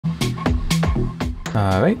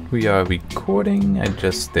Alright, we are recording.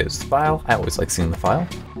 There's the file. I always like seeing the file.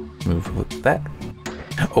 Move with that.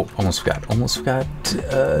 Oh, almost forgot.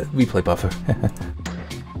 Replay buffer.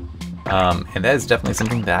 And that is definitely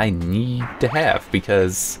something that I need to have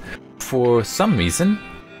because for some reason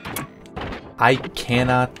I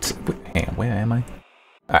cannot. Wait, hang on, where am I?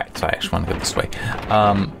 Alright, so I actually want to go this way.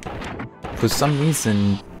 For some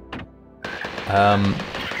reason,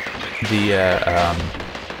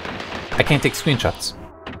 I can't take screenshots.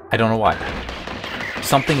 I don't know why.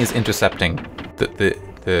 Something is intercepting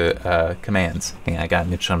the commands. Hang on, I got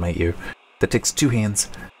an itch on my ear. That takes two hands.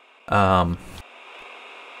 But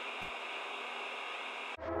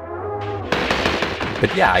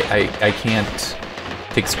yeah, I can't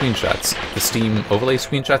take screenshots. The Steam overlay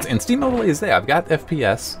screenshots, and Steam overlay is there. I've got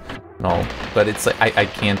FPS and all, but it's like I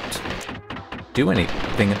can't do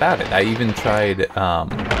anything about it. I even tried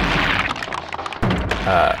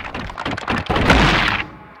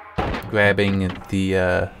grabbing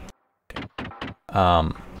the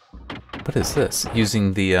what is this?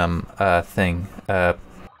 Using the thing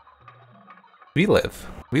Relive,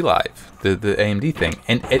 the AMD thing,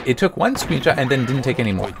 and it took one screenshot and then didn't take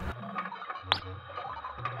any more.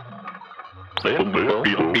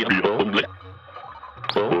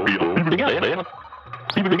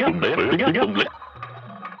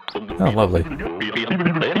 Oh, lovely.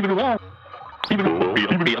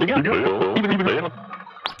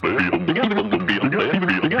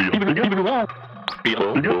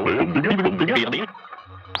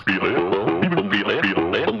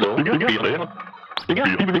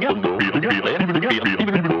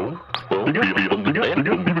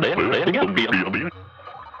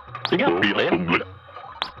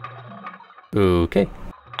 Okay.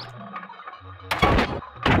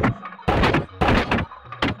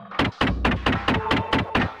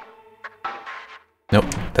 Nope,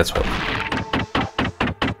 that's what.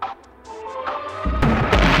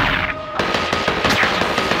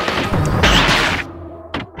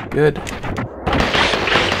 Good.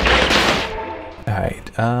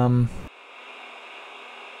 Alright,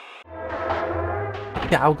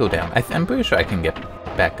 yeah, I'll go down. I'm pretty sure I can get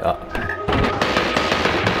back up.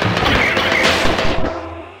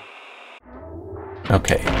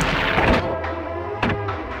 Okay.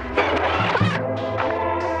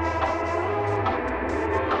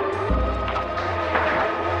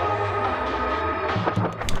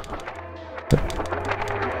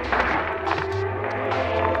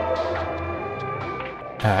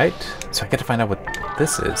 Alright, so I gotta find out what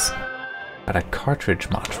this is. Got a cartridge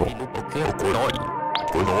module.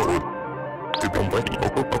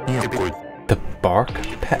 The bark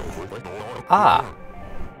pet. Ah!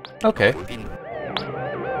 Okay.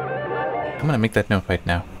 I'm gonna make that note right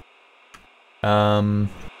now. One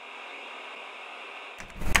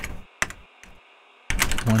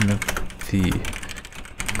of the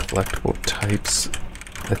collectible types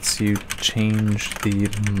lets you change the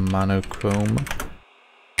monochrome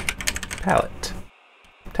palette.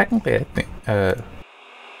 Technically, I think, oh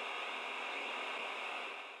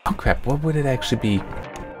crap, what would it actually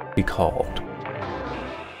be called?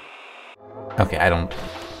 Okay, I don't,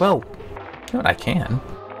 well, you know what, I can.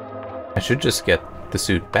 I should just get the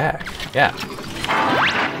suit back, yeah.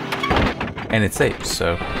 And it's safe,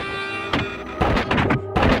 so.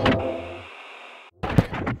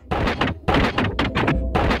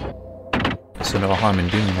 So no harm in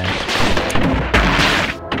doing that.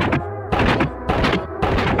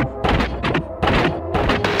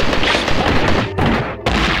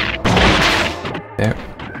 There.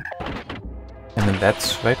 And then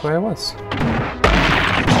that's right where I was.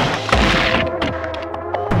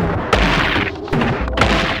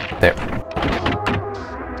 There.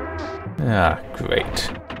 Ah,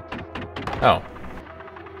 great. Oh.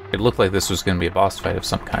 It looked like this was going to be a boss fight of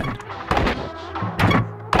some kind.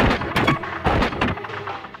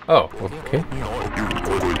 Oh, okay.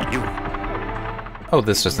 Oh,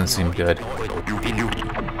 this doesn't seem good.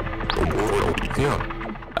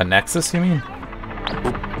 A nexus, you mean?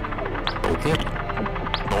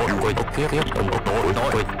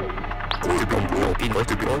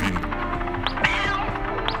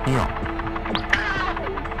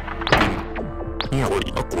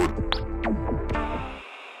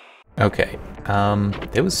 Okay,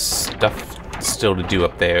 there was stuff still to do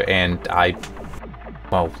up there, and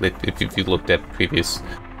well, if you looked at previous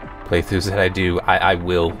playthroughs that I do, I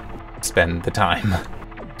will spend the time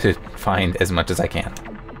to find as much as I can.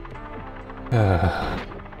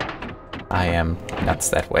 I am nuts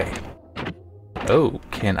that way. Oh,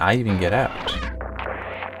 can I even get out?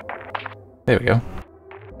 There we go.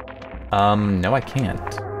 No, I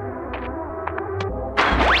can't.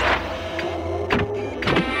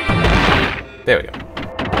 There we go.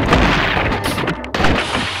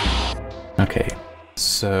 Okay,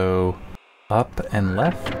 so up and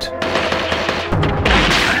left.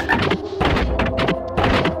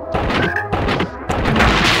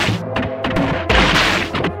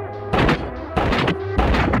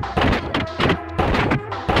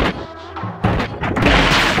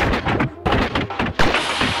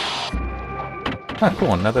 Ah,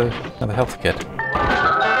 cool, another health kit.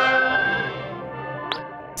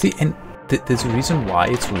 See, and there's a reason why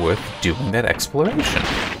it's worth doing that exploration.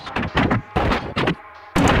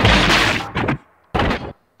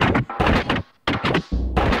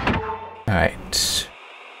 Alright.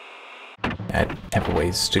 I have a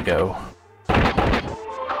ways to go.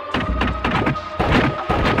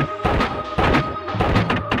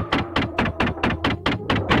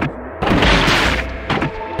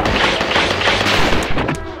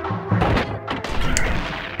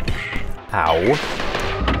 Ow.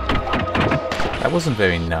 That wasn't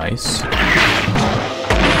very nice.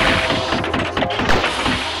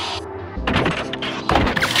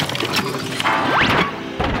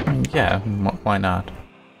 Yeah, why not?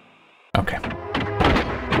 Okay.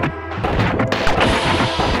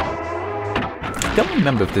 I don't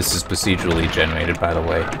remember if this is procedurally generated, by the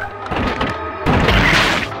way.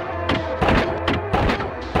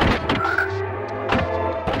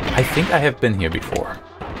 I think I have been here before.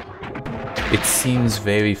 It seems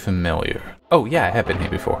very familiar. Oh yeah, I have been here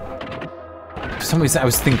before. For some reason I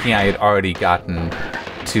was thinking I had already gotten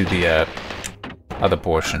to the other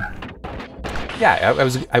portion. Yeah,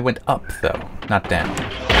 I went up though, not down.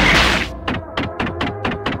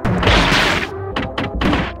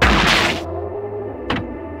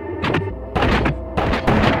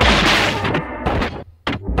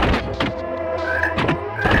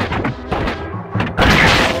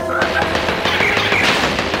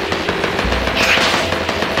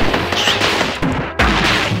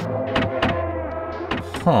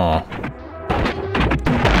 Huh.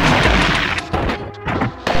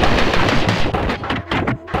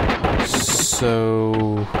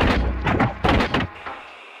 So...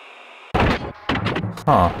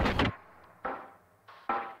 Huh.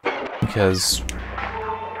 Because...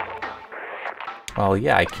 Well,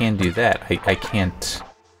 yeah, I can do that. I can't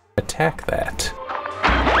attack that.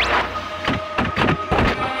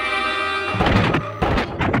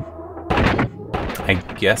 I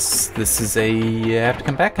guess this is a have to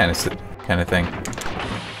come back kind of thing.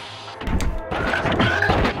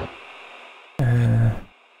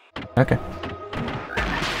 Okay.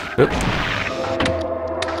 Oop.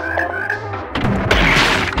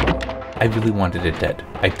 I really wanted it dead.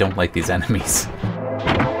 I don't like these enemies.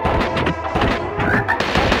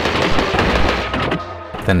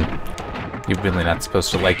 Then you're really not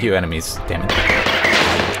supposed to like your enemies, damn it.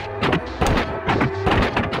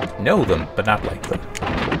 Know them, but not like them.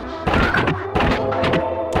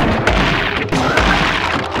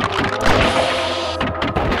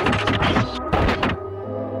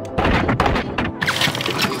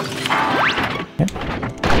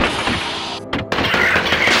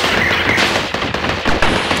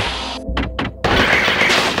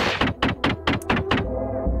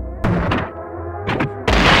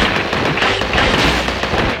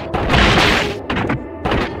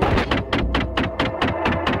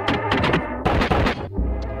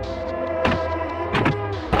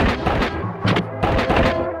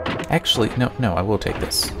 Actually, no, I will take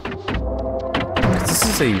this. Because this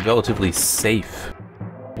is a relatively safe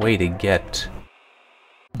way to get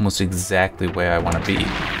almost exactly where I want to be.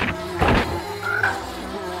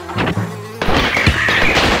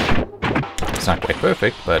 It's not quite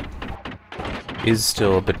perfect, but is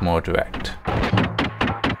still a bit more direct.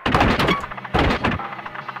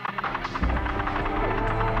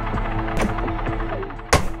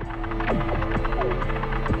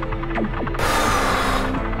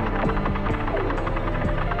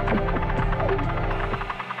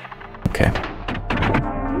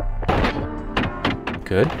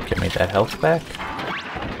 Good. Get me that health back.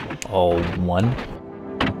 All one.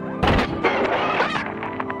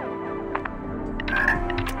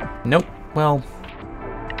 Nope. Well.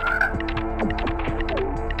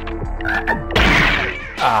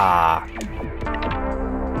 Ah.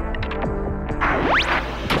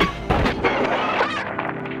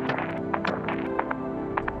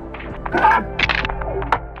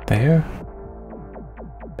 There.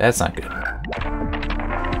 That's not good.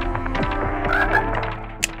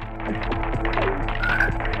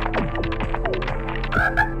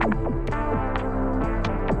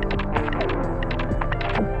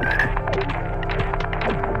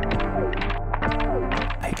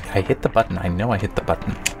 I hit the button. I know I hit the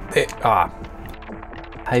button.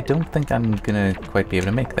 I don't think I'm gonna quite be able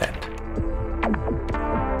to make that.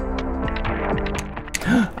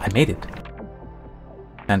 I made it.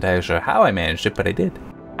 Not entirely sure how I managed it, but I did.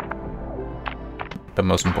 But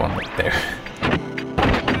most importantly, there.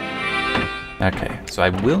 Okay, so I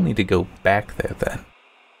will need to go back there then.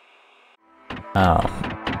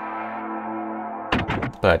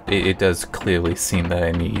 But it does clearly seem that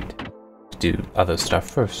I need to do other stuff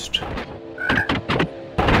first.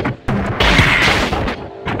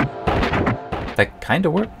 That kind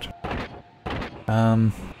of worked.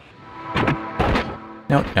 No.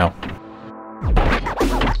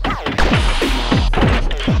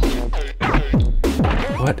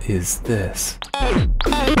 What is this?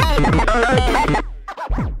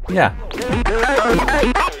 Yeah.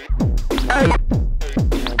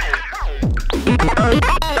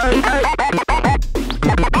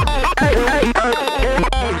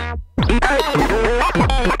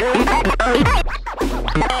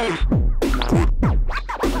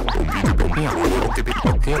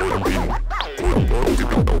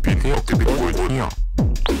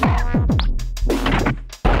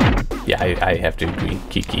 Yeah, I have to agree,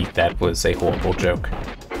 Kiki, that was a horrible joke.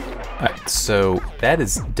 Alright, so that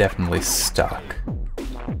is definitely stuck.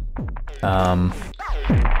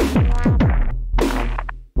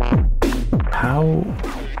 How?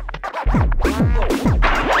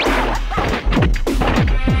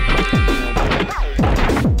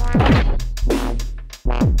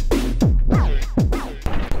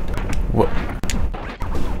 What?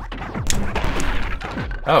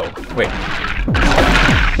 Oh, wait.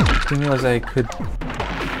 I didn't realize I could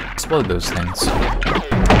explode those things.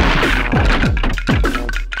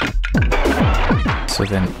 So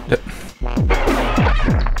then...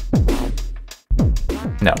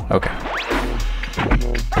 No, okay.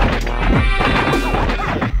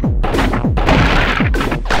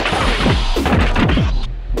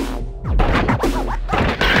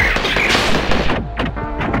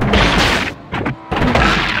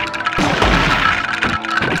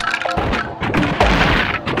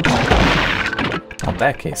 In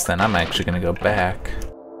that case, then I'm actually going to go back.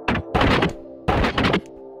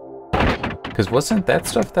 Because wasn't that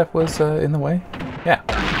stuff that was in the way? Yeah.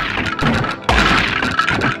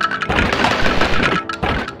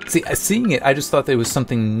 See, seeing it, I just thought there was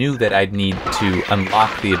something new that I'd need to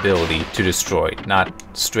unlock the ability to destroy, not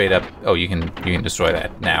straight up, oh, you can destroy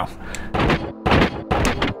that now.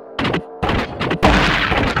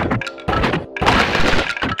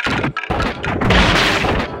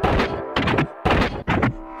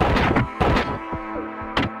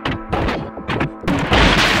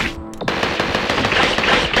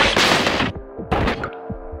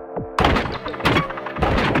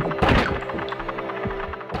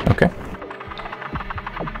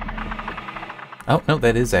 Oh, no,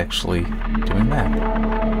 that is actually doing that.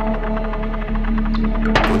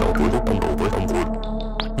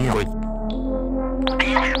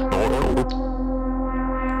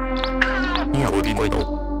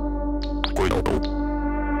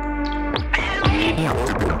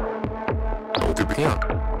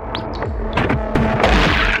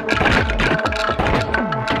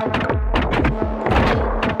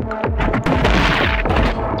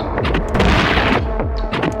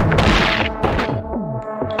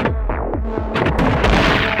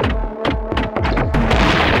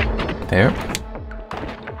 There.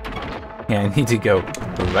 Yeah, I need to go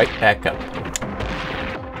right back up.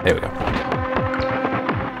 There we go.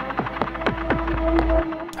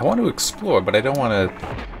 I want to explore, but I don't want to,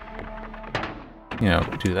 you know,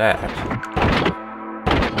 do that.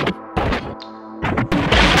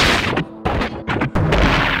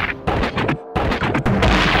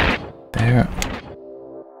 There.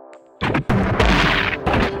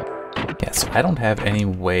 Yeah, so I don't have any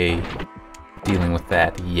way dealing with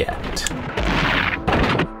that yet.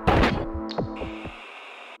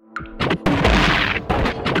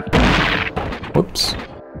 Whoops.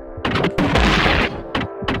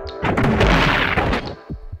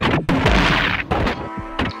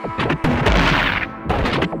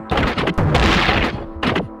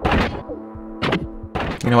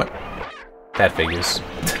 You know what? That figures.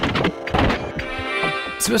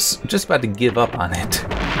 Just about to give up on it.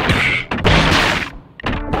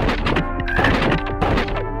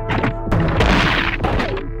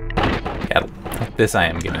 Yeah, this I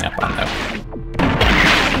am giving up on though.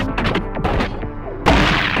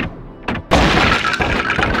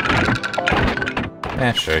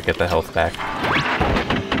 Eh, sure, get the health back.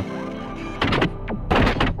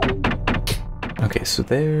 Okay, so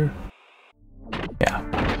there... Yeah.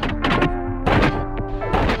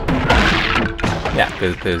 Yeah,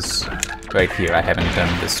 there's... Right here, I haven't done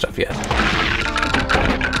this stuff yet.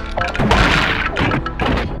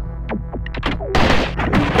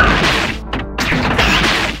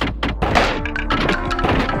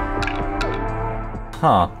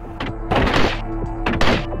 Huh.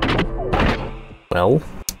 Well.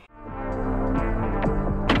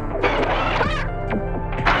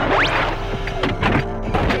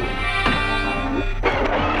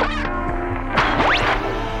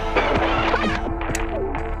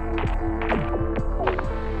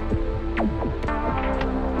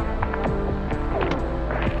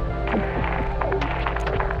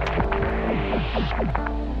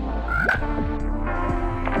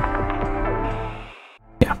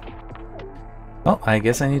 Well, I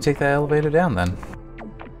guess I need to take that elevator down then.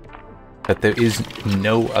 But there is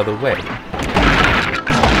no other way.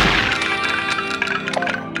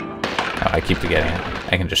 Oh, I keep forgetting it.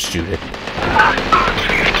 I can just shoot it.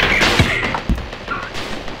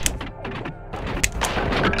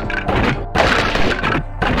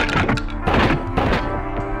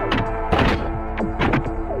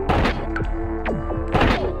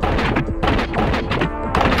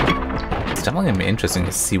 It's definitely gonna be interesting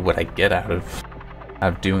to see what I get out of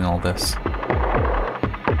doing all this.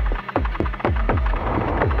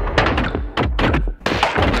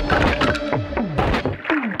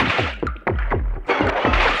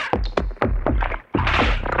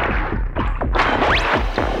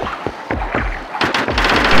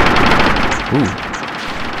 Ooh.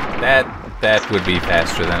 That would be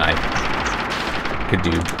faster than I could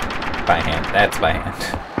do by hand. That's by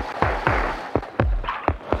hand.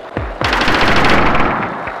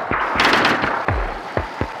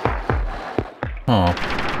 Oh.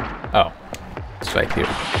 Oh. It's right here.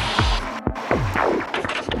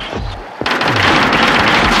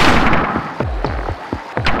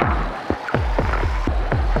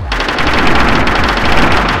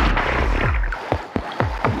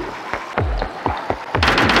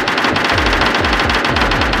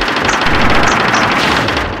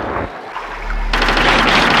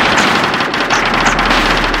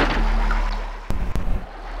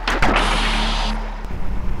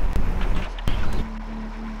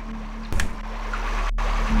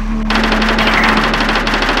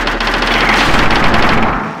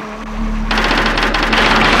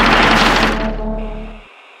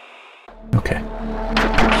 Okay.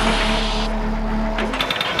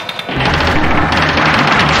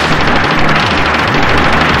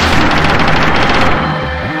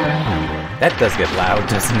 That does get loud,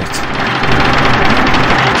 doesn't it?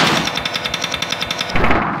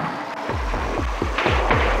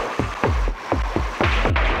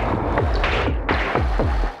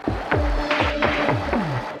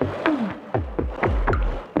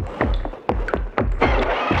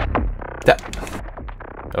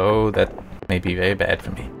 Oh, that may be very bad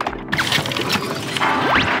for me.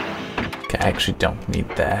 Okay, I actually don't need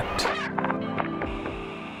that.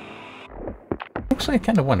 Actually, I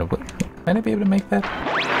kind of wonder, might I be able to make that?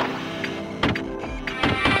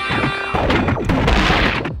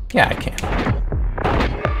 Yeah, I can.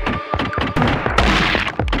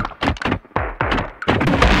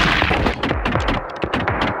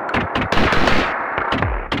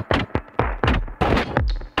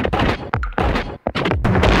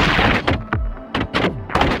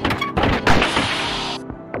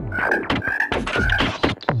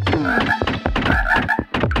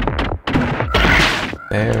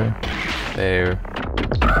 There.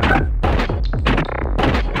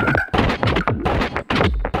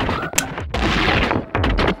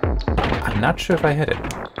 I'm not sure if I hit it.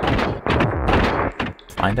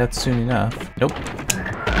 Find out soon enough. Nope.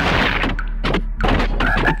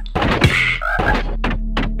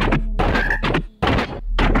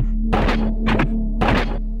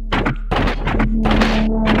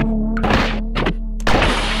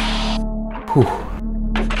 Whew.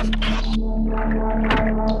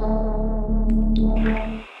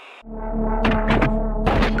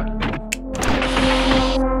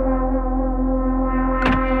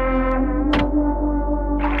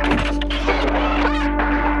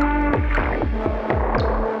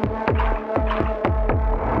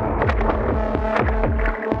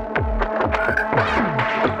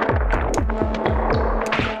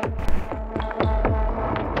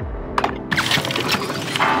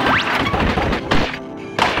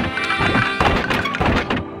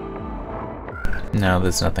 No,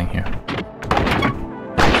 there's nothing here.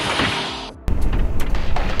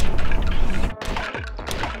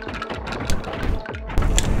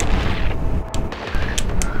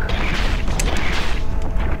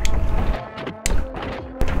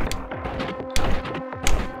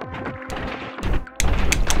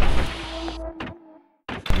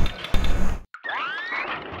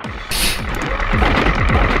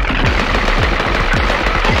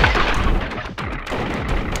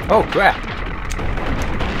 Oh, crap!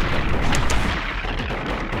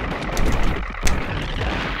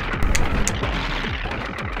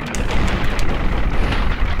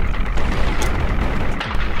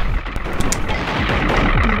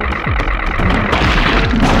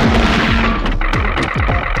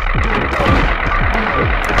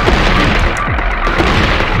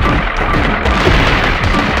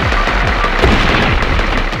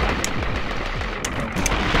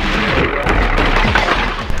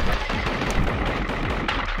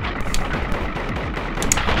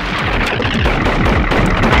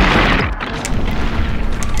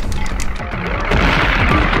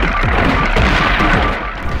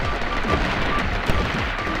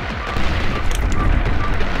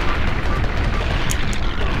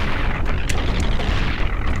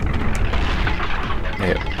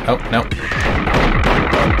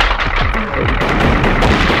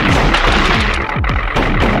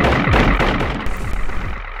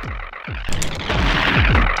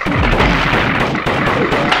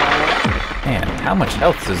 much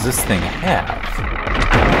health does this thing have?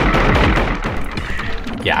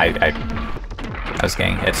 Yeah, I was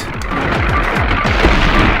getting hit.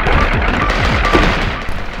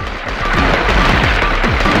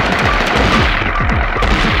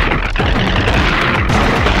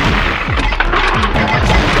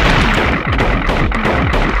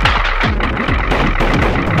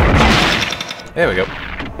 There we go.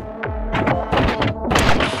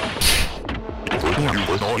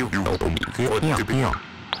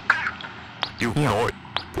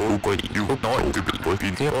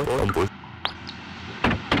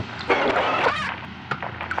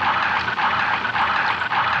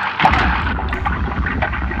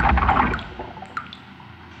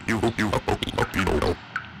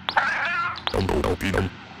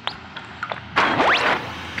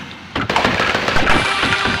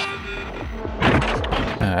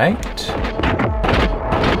 Alright.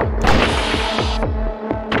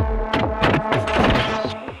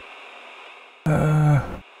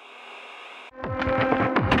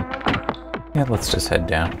 Yeah, let's just head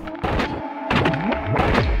down.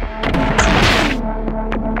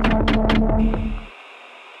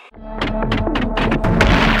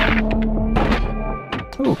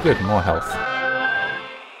 Oh, good, more health.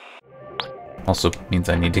 Also means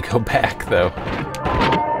I need to go back, though.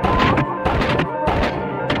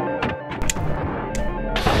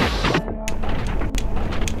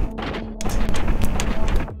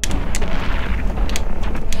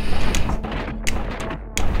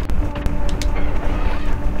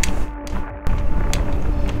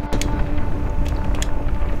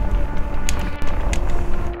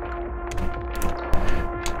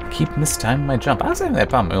 Keep mistiming my jump. I was having that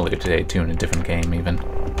problem earlier today, too, in a different game, even.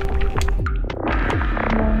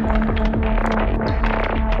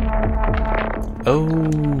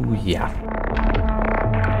 Oh, yeah.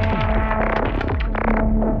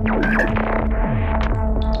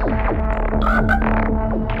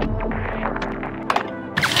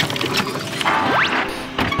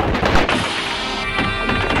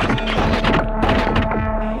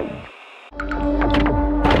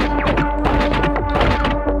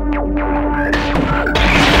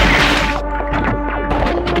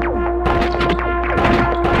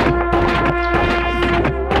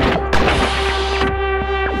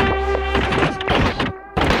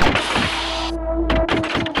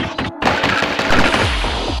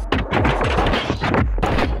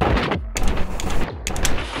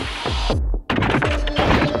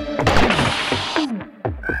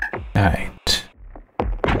 Alright.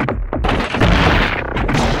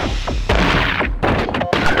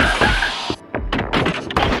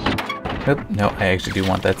 Nope, no, I actually do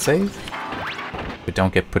want that save. But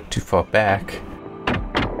don't get put too far back.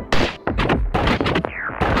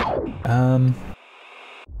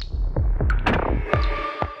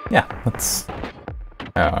 Yeah, let's...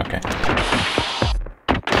 Oh, okay.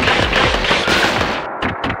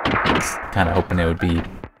 Kind of hoping it would be a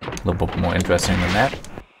little bit more interesting than that.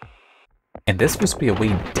 And this must be a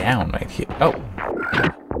way down right here. Oh.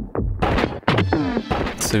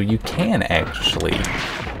 So you can actually,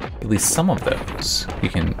 at least some of those, you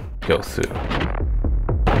can go through.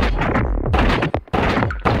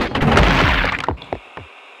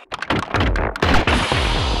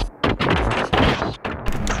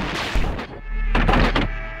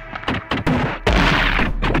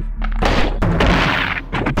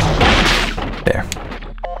 There.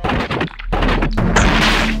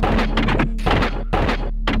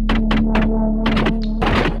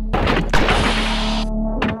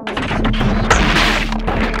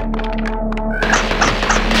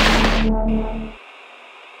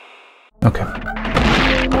 Okay.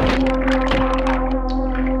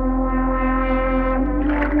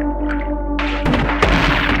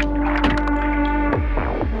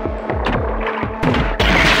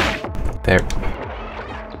 There.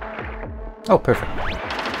 Oh, perfect.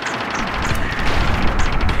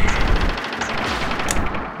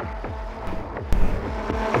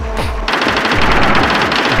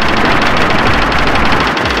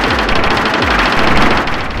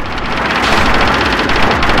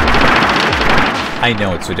 I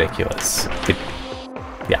know it's ridiculous.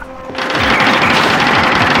 Yeah.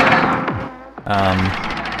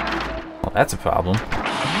 Well, that's a problem.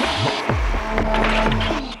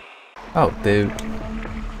 Oh, dude.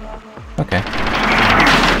 Okay.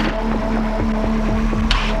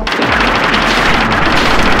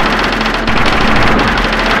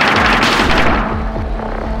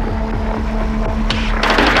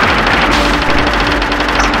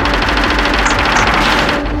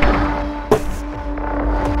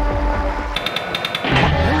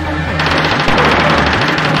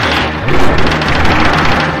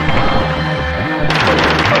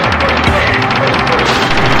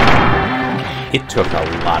 it took a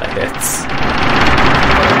lot of hits.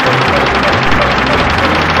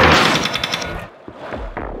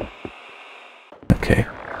 Okay.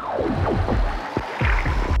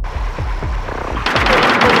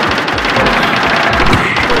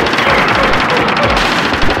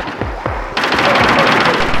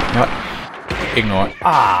 Ignore.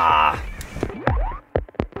 Ah!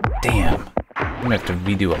 Damn. I'm gonna have to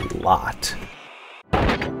redo a lot.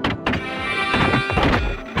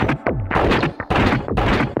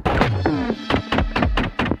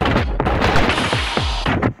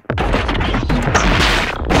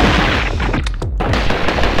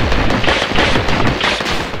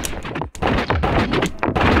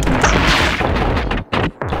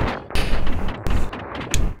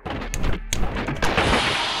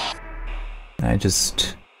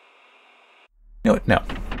 Just... You know what? No.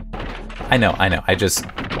 I know. I just...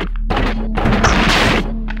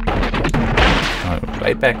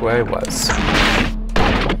 right back where I was.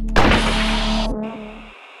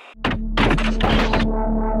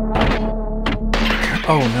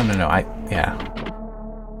 Oh, no. Yeah.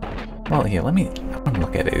 Well, here, let me... I want to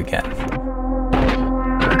look at it again.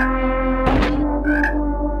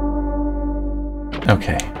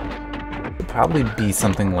 Okay. It'd probably be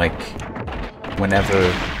something like...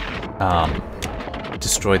 whenever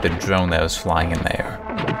destroy the drone that was flying in there.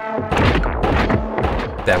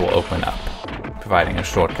 That will open up, providing a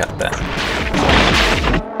shortcut then.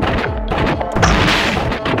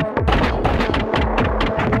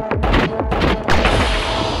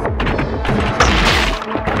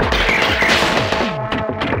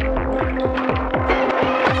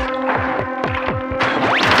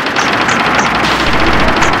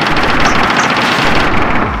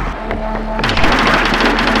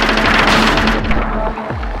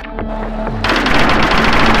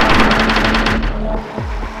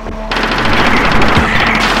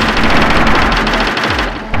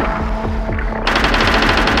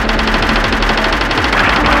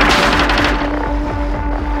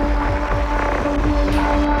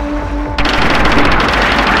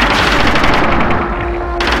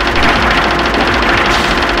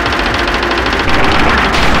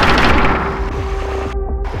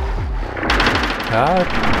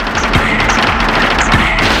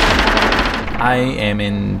 I am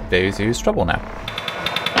in very serious trouble now.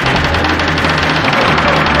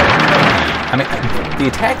 I mean, the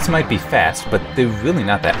attacks might be fast, but they're really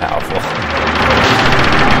not that powerful.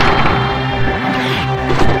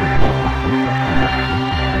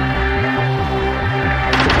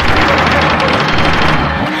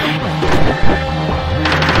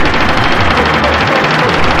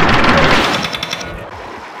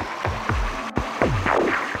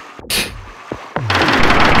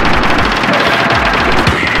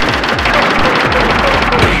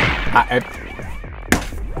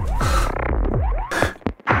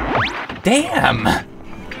 Damn!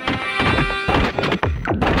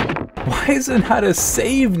 Why is it not a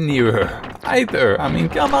save nearer either? I mean,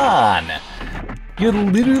 come on! You're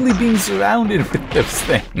literally being surrounded with those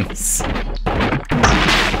things.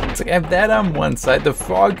 It's like I have that on one side, the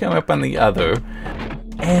frog coming up on the other,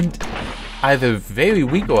 and either very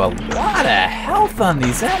weak or a lot of health on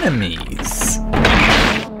these enemies.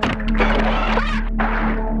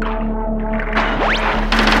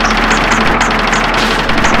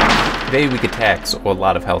 Very weak attacks or a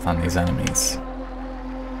lot of health on these enemies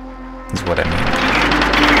is what I mean.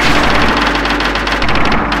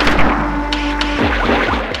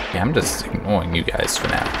 Yeah, I'm just ignoring you guys for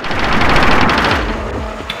now.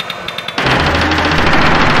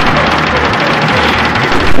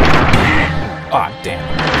 Ah, damn.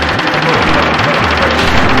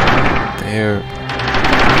 There.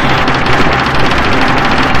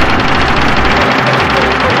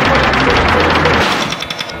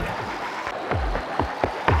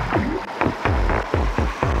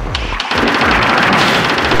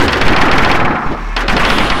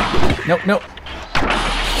 Nope.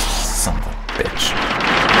 Son of a bitch.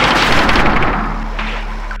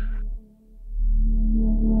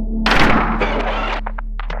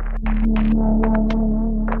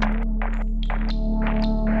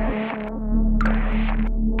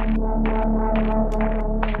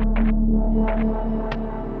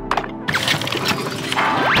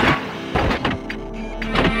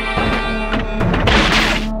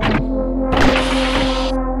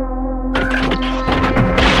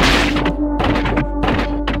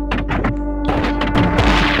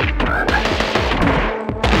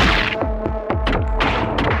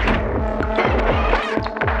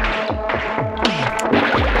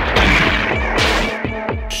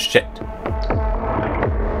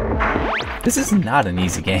 This is not an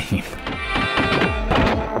easy game.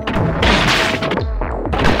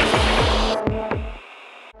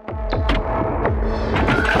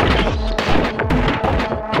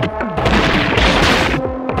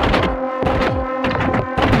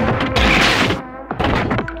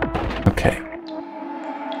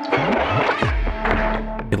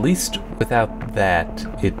 least without that,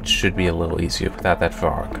 it should be a little easier. Without that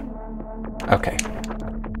frog. Okay.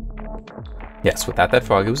 Yes, without that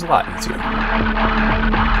frog, it was a lot easier.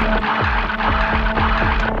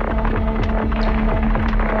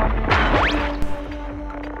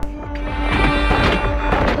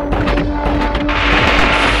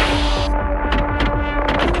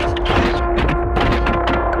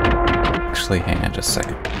 Actually, hang on just a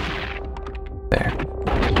second. There.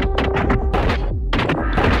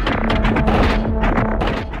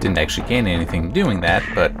 Didn't actually gain anything doing that,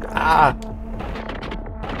 but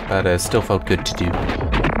still felt good to do.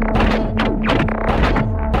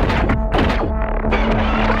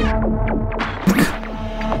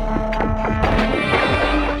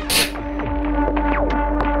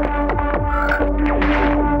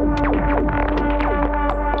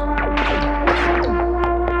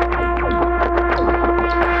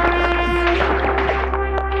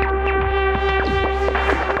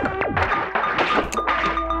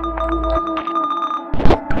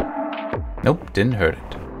 Nope, didn't hurt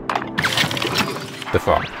it. The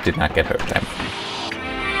frog did not get hurt.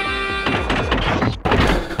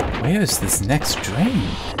 Where is this next drain?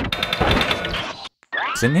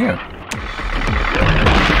 It's in here.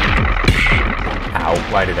 Ow,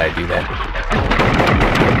 why did I do that?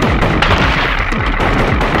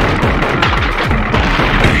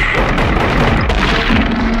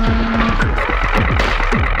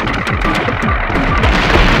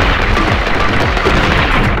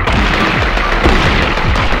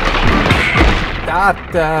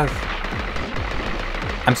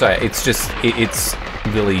 I'm sorry, it's just, it's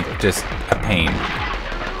really just a pain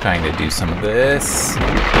trying to do some of this.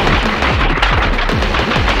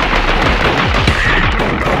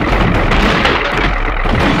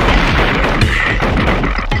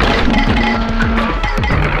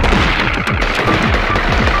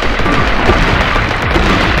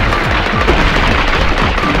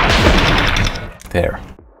 There.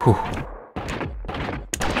 Whew.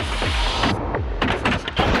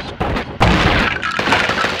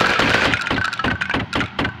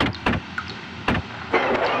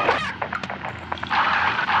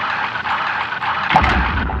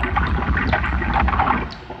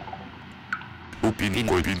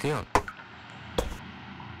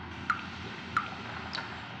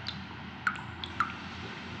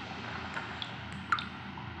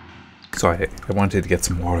 Sorry, I wanted to get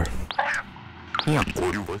some water. Right.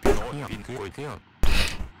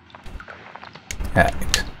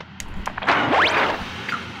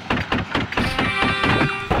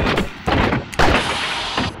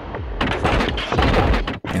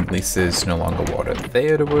 At least there's no longer water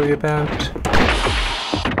there to worry about.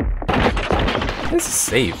 This is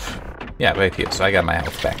safe. Yeah, right here. So I got my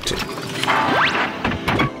health back too.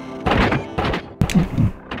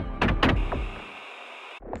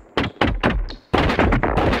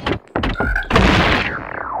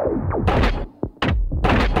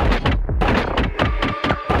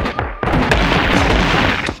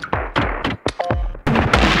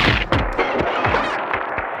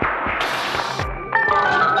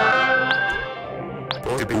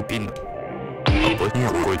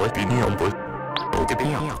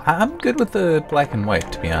 I'm good with the black and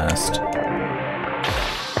white, to be honest.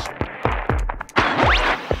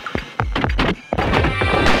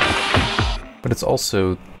 But it's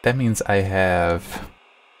also, that means I have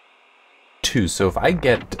 2, so if I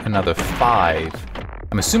get another 5,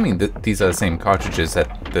 I'm assuming that these are the same cartridges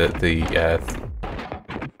that the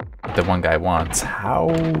one guy wants. How?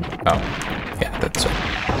 Oh, yeah, that's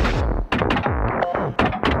right.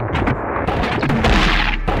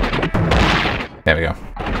 There we go.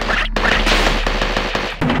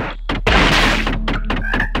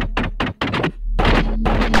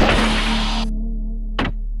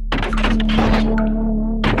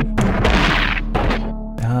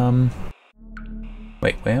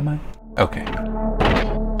 Wait, where am I? Okay. I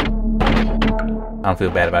don't feel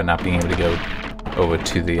bad about not being able to go over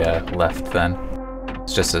to the left then.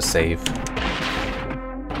 It's just a save.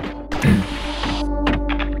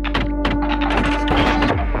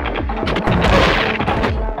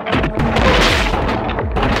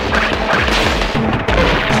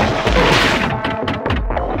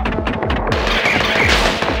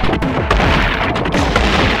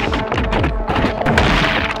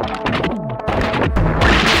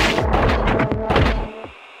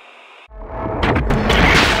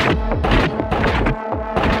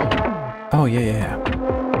 Oh, yeah.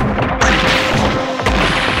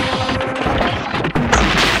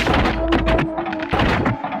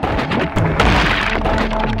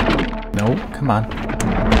 No, come on.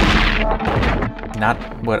 Not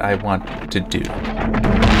what I want to do.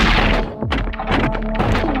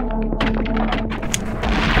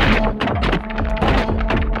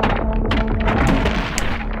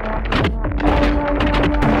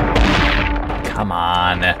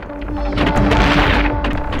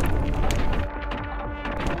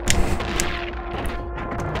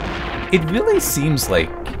 It really seems like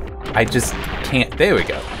I just can't... There we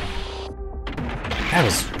go. That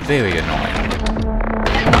was very annoying.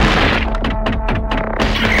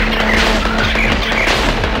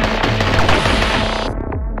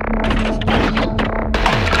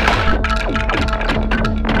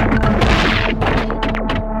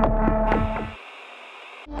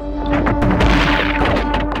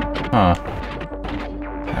 Huh.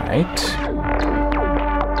 Alright.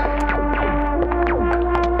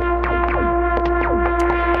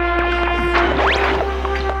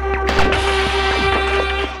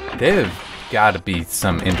 There've got to be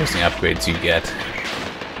some interesting upgrades you get.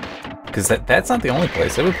 Because that's not the only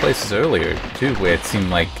place. There were places earlier, too, where it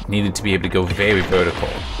seemed like needed to be able to go very vertical.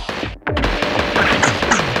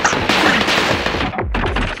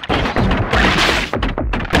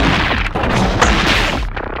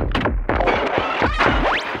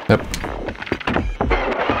 Yep.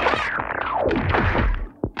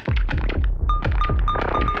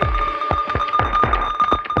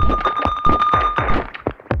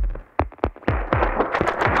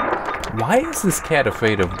 Why is this cat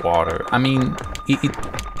afraid of water? I mean,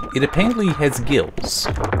 it apparently has gills.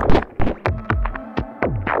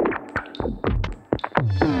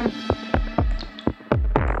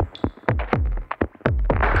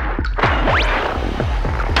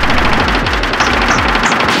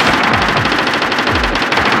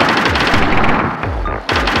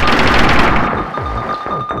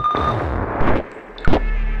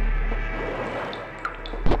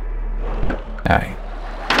 Alright.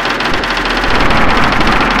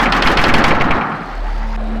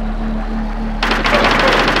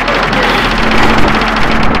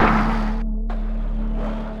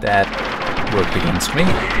 That worked against me.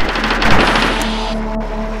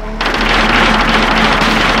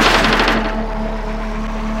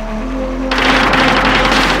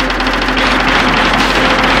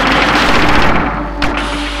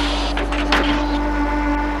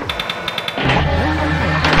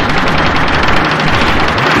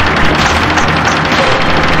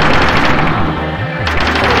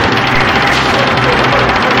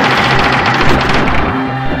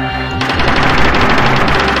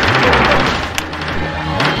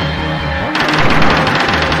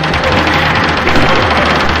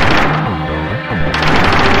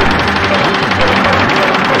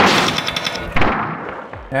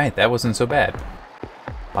 Alright, that wasn't so bad.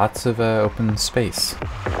 Lots of open space.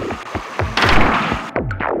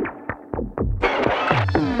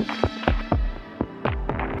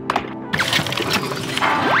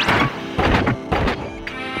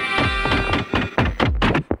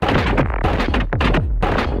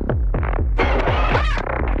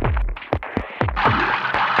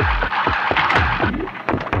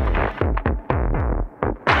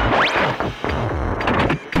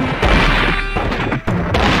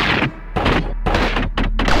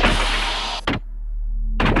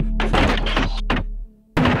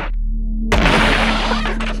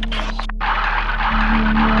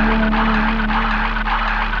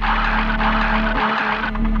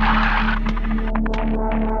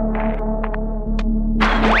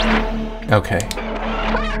 Okay.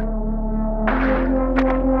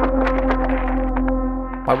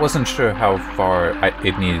 I wasn't sure how far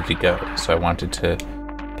it needed to go, so I wanted to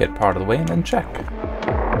get part of the way and then check.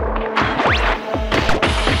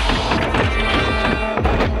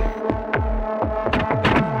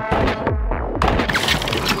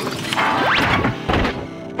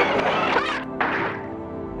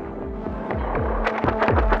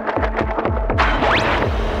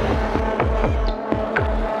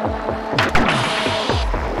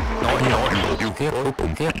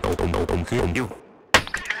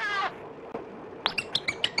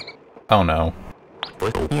 Oh no.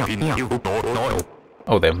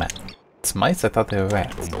 Oh, they're mad. It's mice? I thought they were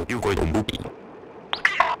rats.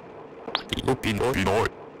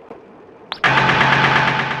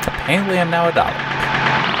 Apparently I'm now a dollar.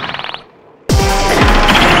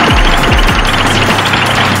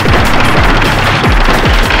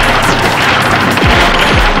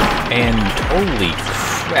 And holy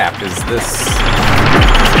crap, is this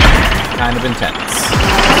kind of intense.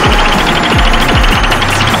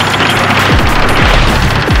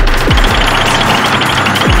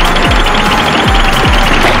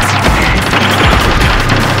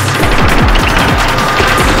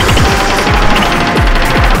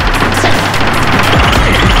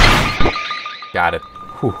 Got it.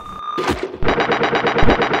 Whew.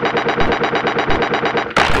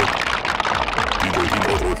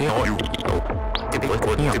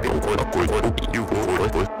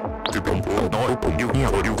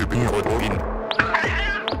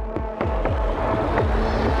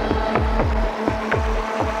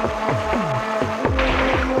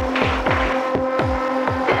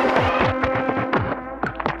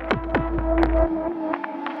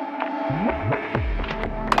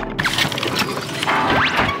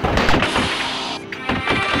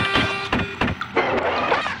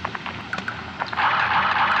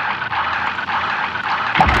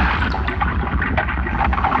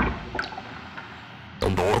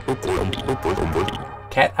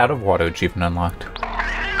 out of water achievement unlocked.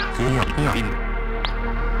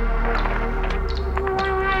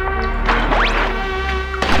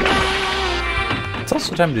 It's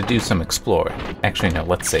also time to do some exploring. Actually, no,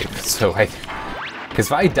 let's save. So because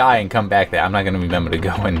if I die and come back there, I'm not going to remember to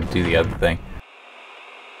go and do the other thing.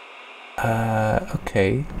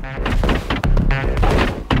 Okay.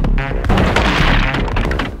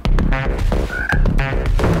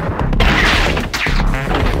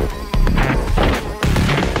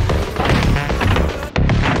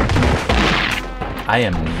 I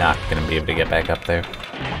am not going to be able to get back up there.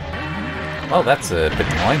 Well, that's a bit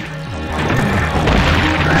annoying.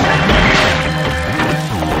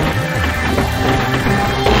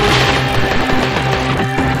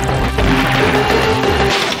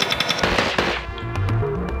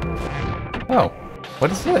 Oh,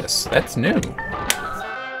 what is this? That's new.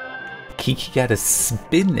 Kiki got a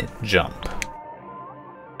spin it jump.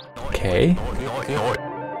 Okay.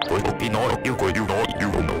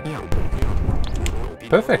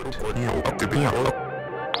 Perfect.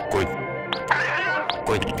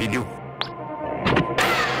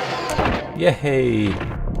 Yay!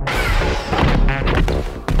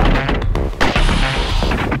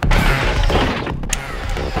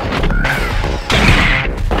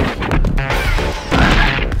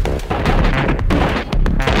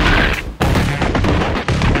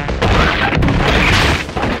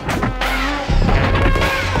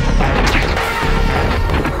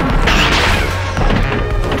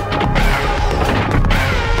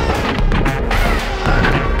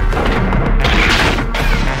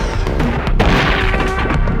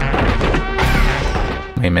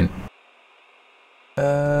 Wait a minute.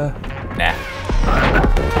 Nah.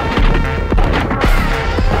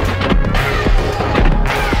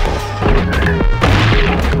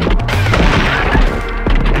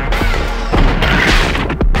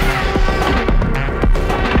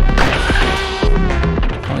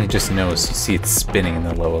 Only just noticed you see it spinning in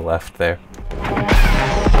the lower left there.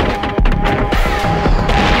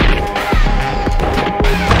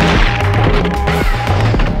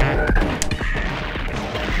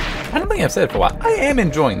 I don't think I've said it for a while. I am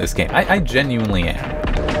enjoying this game. I genuinely am.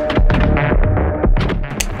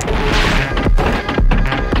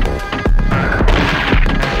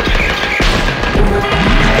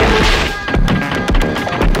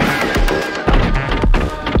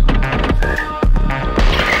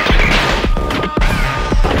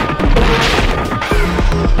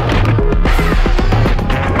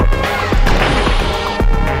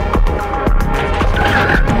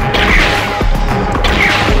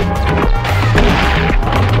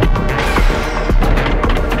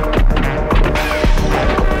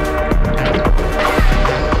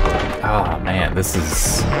 This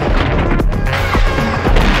is...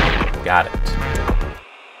 Got it.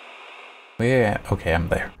 Yeah, okay, I'm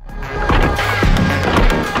there.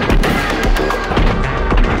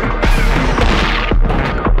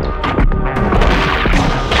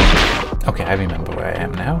 Okay, I remember where I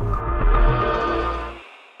am now.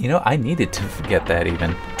 You know, I needed to forget that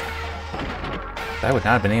even. I would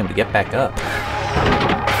not have been able to get back up.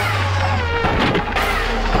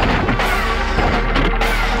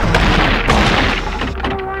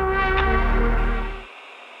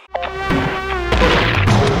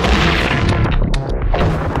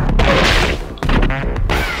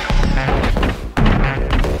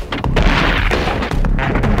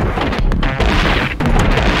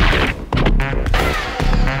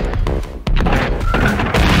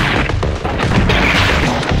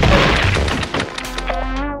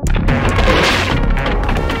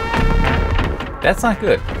 That's not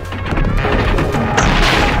good.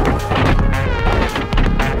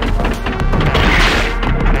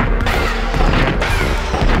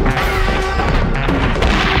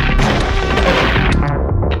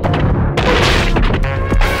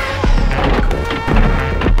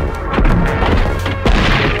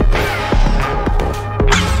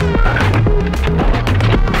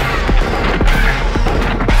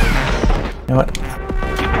 You know what?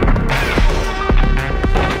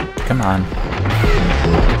 Come on.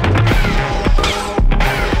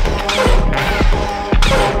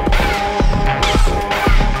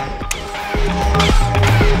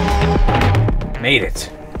 Made it.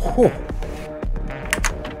 Whew.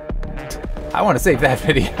 I want to save that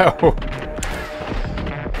video.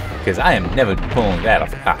 Because I am never pulling that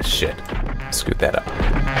off. Ah, shit. Screwed that up.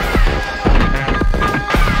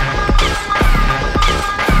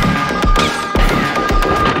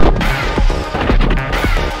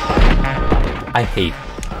 I hate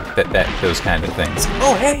those kind of things.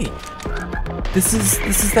 Oh, hey! This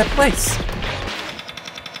is that place.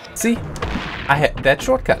 See? I had that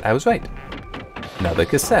shortcut. I was right. Another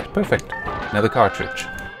cassette. Perfect. Another cartridge.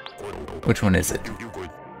 Which one is it?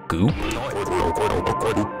 Goop?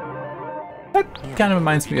 That kind of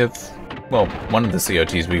reminds me of, well, one of the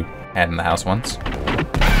CRTs we had in the house once.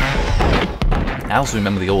 I also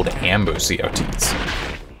remember the old Amber CRTs.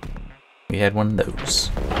 We had one of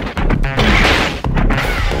those.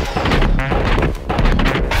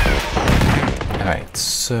 Alright,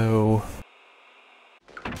 so...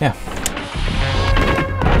 yeah.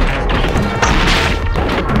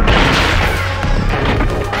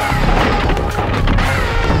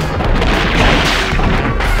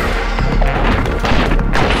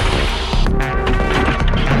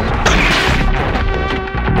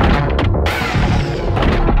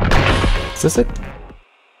 Is this it?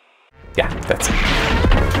 Yeah, that's it.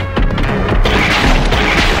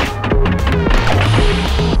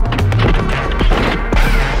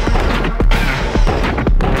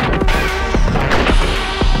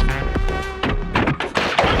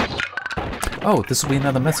 Oh, this will be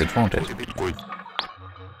another message, won't it?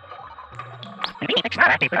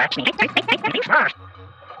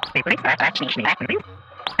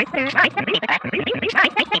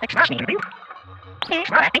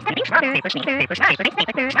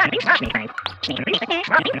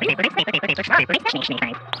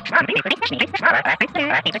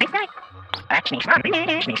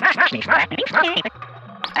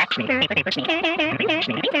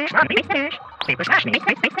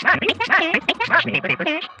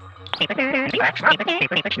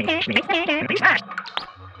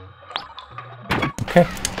 Okay.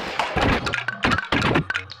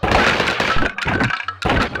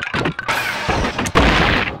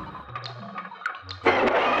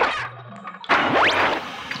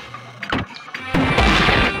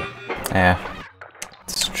 Yeah,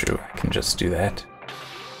 it's true. I can just do that.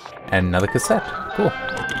 And another cassette. Cool.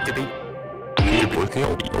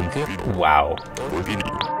 Wow.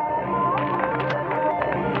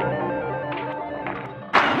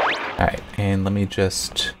 Alright, and let me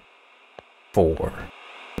just... 4.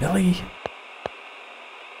 Really?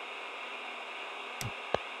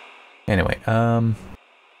 Anyway, yeah,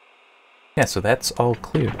 so that's all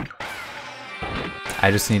clear.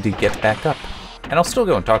 I just need to get back up. And I'll still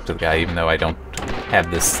go and talk to the guy, even though I don't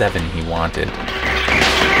have the 7 he wanted.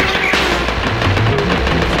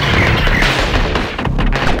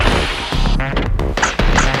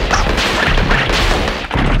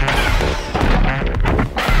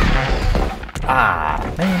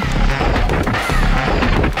 Ah, man.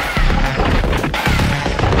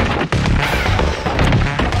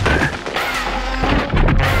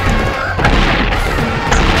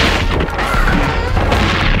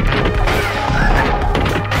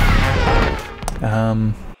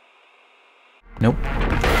 Nope.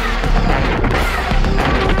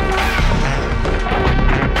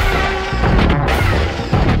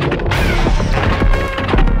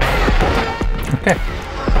 Okay.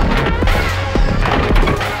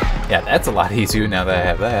 Yeah, that's a lot easier now that I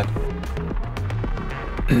have that.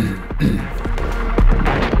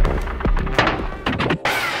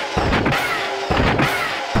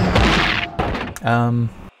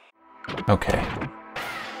 Okay.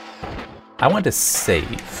 I want to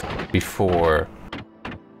save before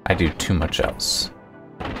I do too much else.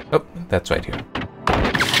 Oh, that's right here.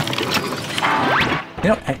 You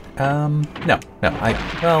know,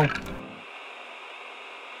 well...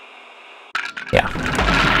 yeah.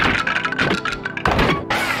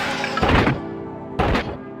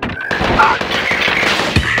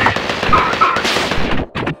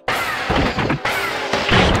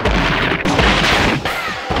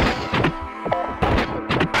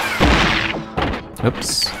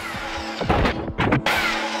 Oops.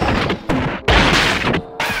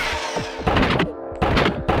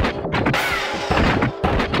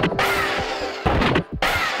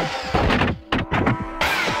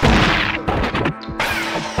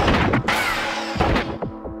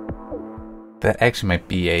 That actually might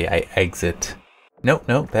be a exit. Nope,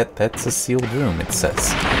 that's a sealed room, it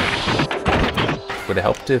says. Would have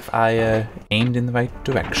helped if I aimed in the right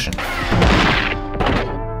direction.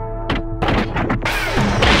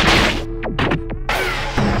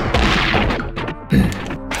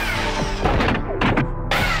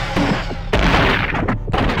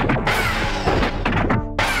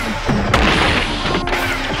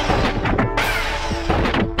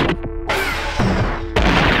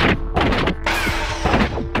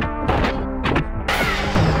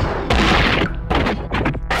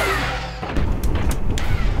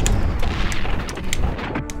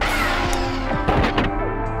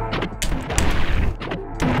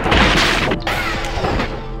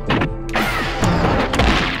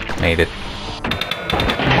 Made it.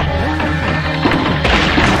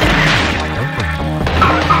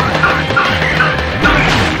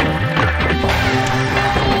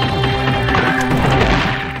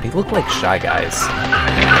 look like Shy Guys.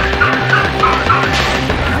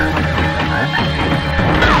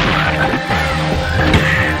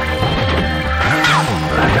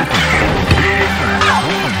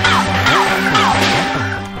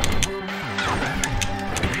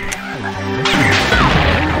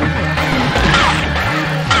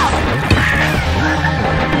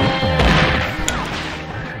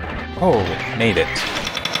 Oh, made it.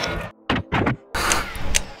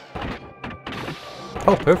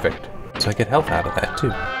 Oh, perfect. So I get health out of that, too.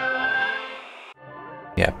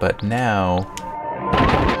 Yeah, but now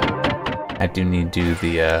I do need to do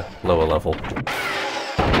the lower level.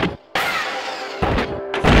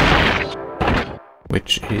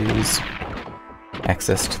 Which is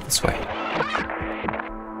accessed this way.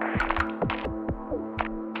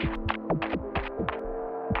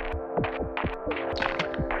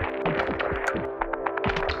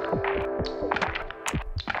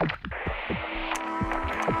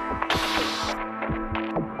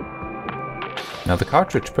 Now the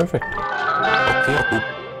cartridge, perfect.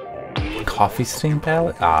 Coffee stain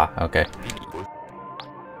palette? Ah, okay.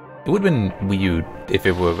 It would have been weird if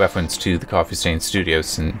it were a reference to the Coffee Stain Studios,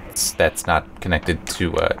 since that's not connected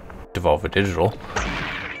to Devovler Digital.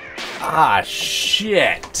 Ah,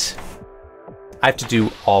 shit! I have to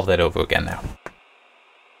do all that over again now.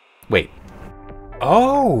 Wait.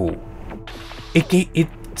 Oh! It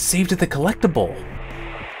saved the collectible.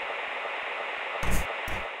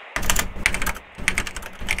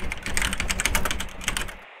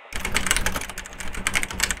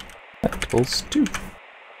 Collectibles too.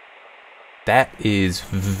 That is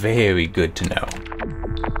very good to know.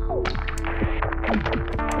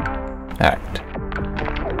 Alright.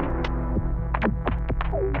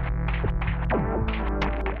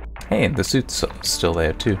 Hey, and the suit's still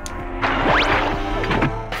there too.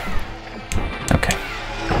 Okay.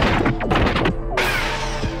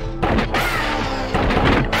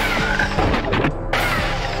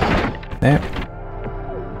 There.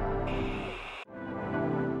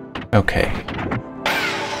 Okay.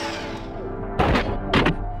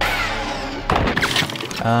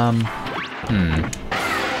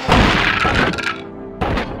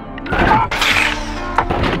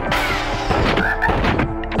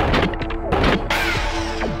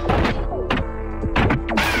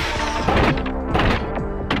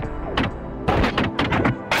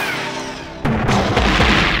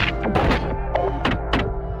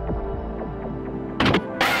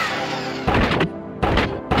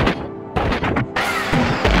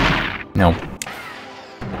 No.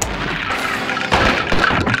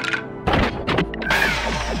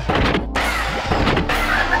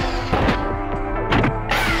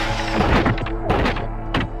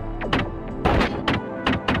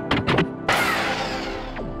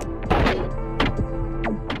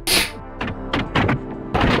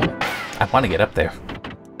 I want to get up there.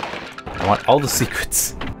 I want all the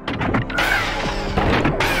secrets.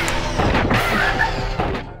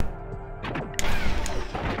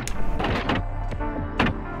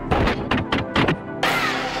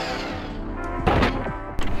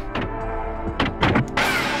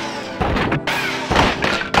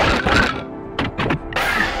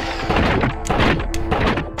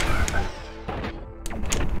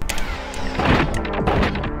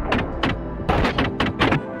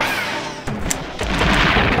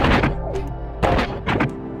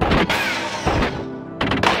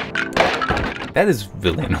 That is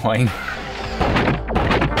really annoying.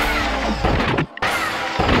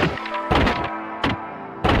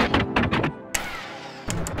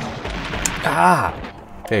 Ah!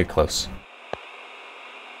 Very close.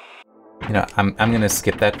 You know, I'm gonna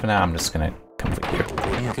skip that for now. I'm just gonna come over here.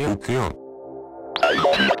 Okay.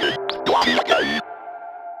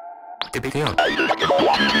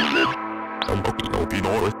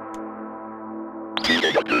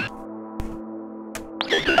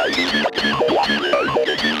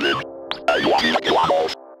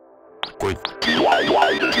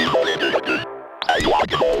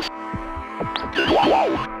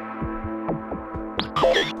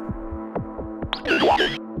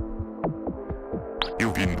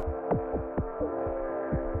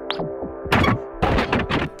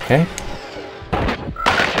 Okay.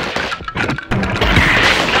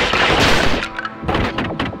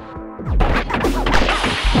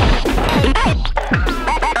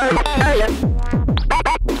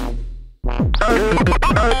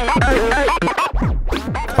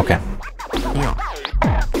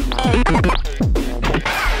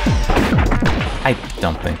 I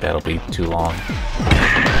don't think that'll be too long.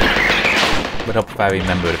 Would help if I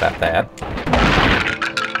remembered about that.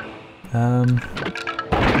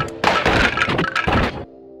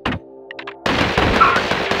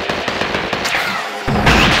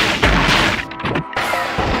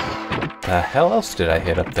 the hell else did I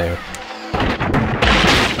hit up there?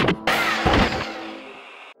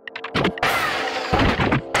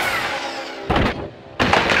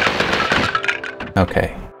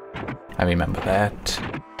 Okay. I remember that.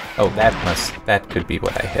 Oh, that could be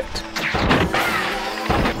what I hit.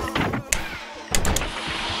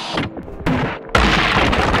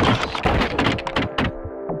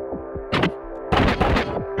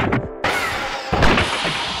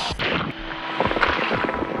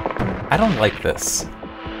 I don't like this.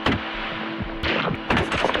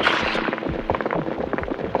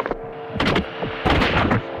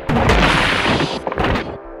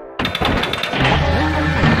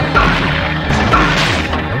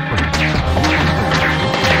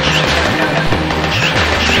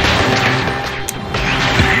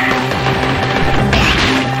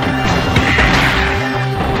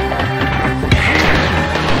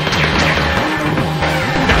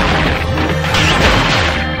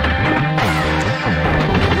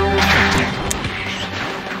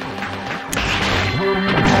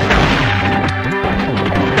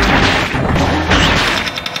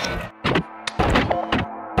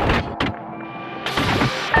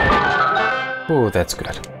 Oh, that's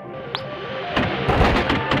good.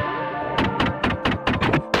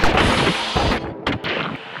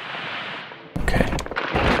 Okay.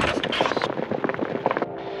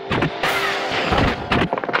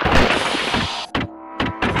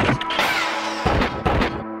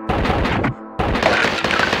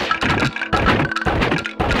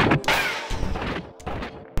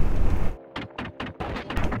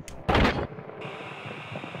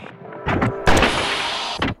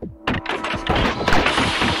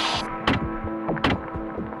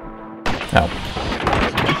 Oh.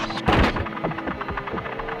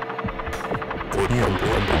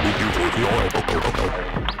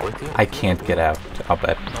 I can't get out, I'll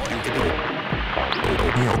bet.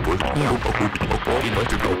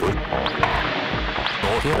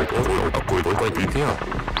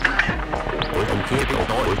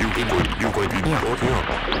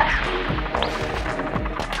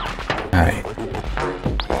 Alright.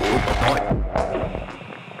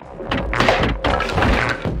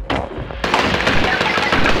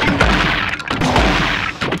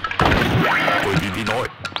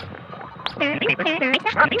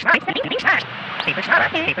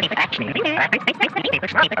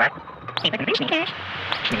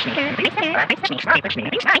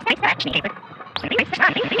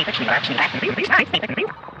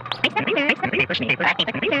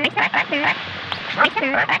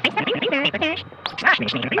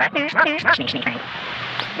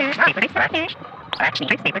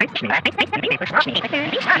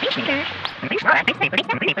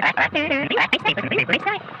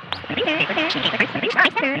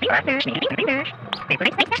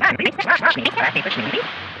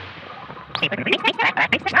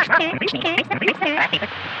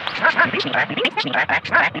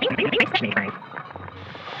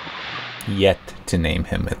 Yet to name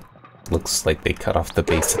him, it looks like they cut off the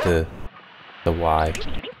base of the Y,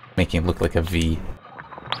 making it look like a V.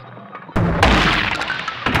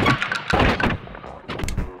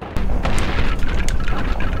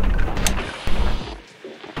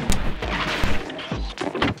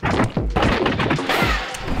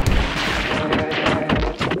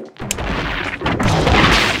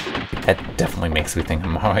 That definitely makes me think of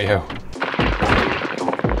Mario.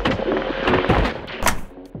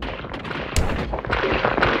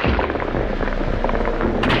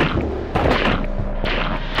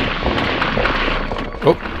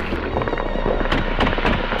 Oh.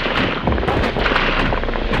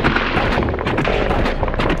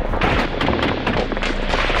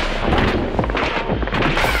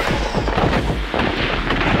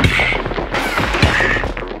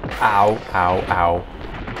 Ow, ow, ow.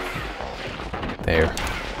 There.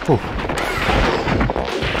 Whew.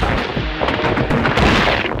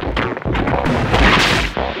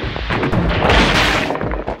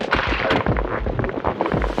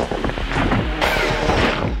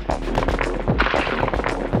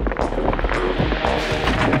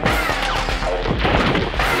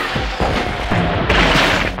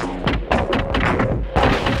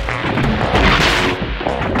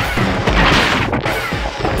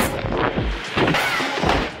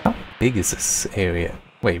 How big is this area?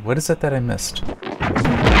 Wait, what is it that I missed?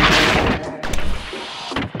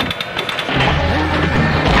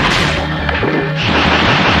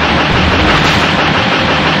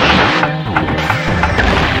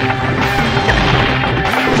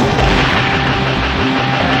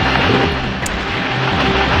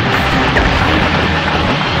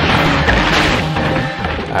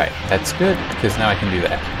 Alright, that's good, because now I can do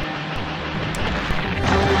that.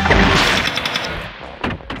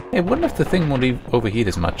 I wonder if the thing won't overheat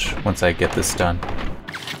as much once I get this done.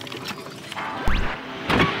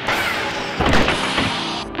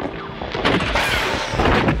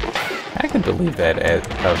 I can believe that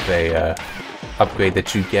of a upgrade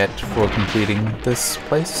that you get for completing this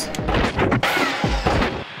place.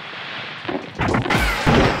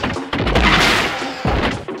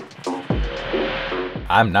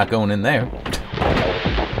 I'm not going in there.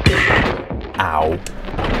 Ow.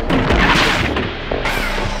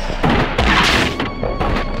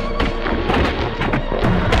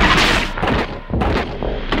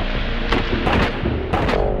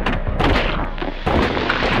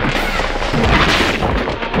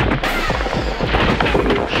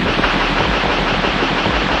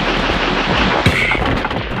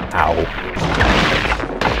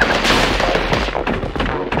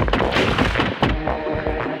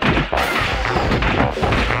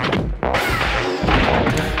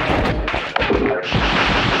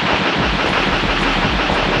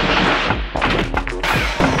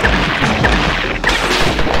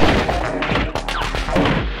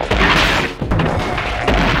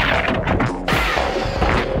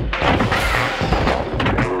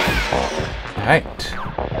 Right.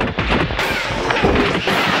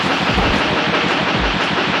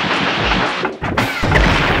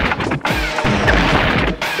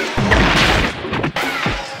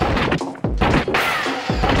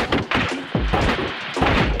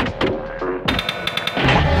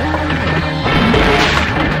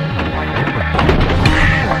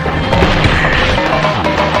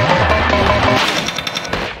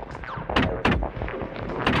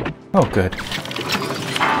 Oh, good.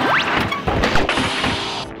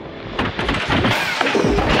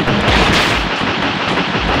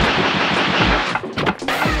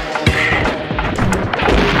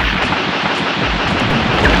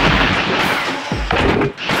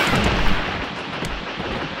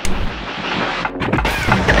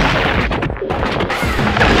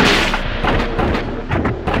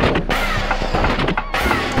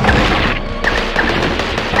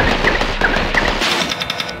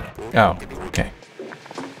 Oh, okay.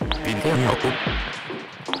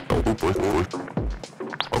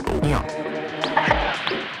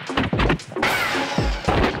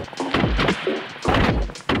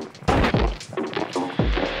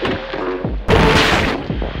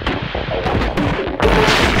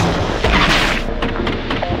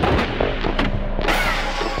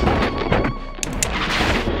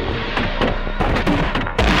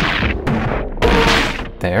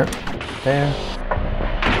 There. There.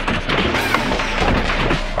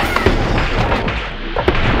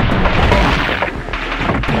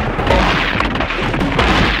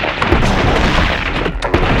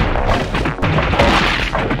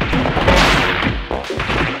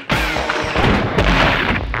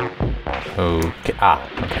 Okay. Ah,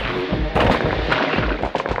 okay.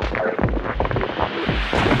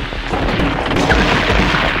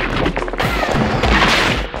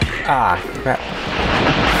 Ah, crap.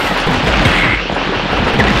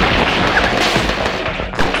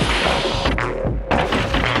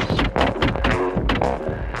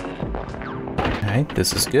 Alright,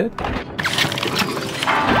 this is good.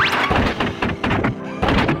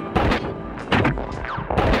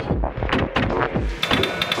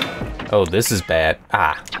 Oh, this is bad.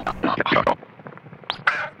 Ah.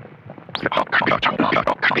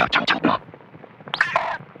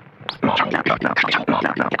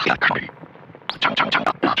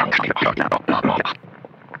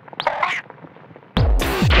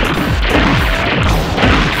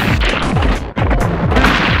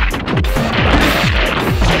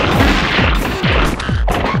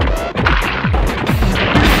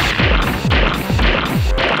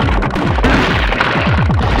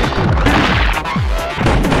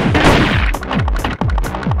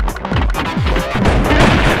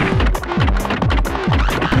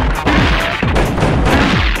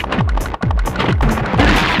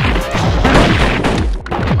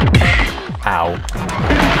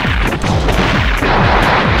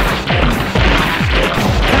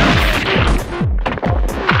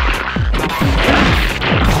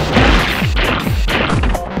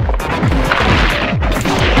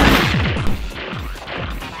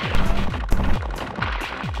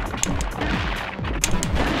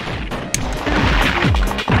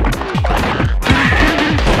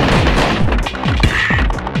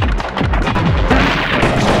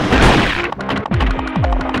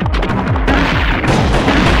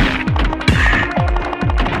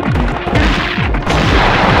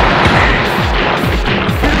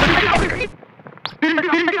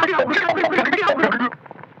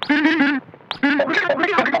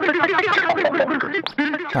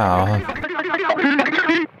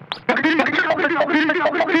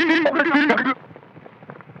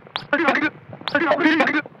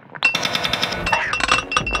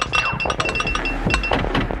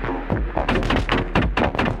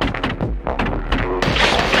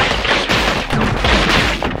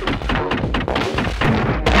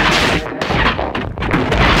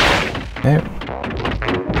 There.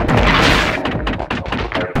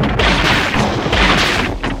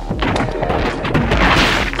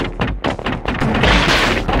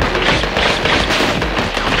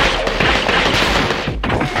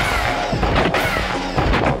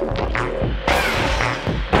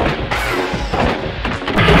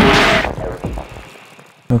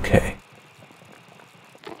 Okay.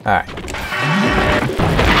 Alright.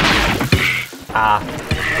 Ah.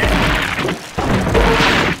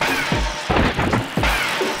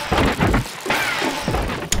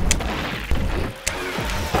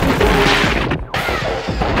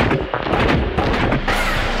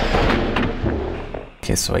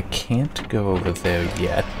 Okay, so I can't go over there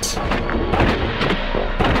yet.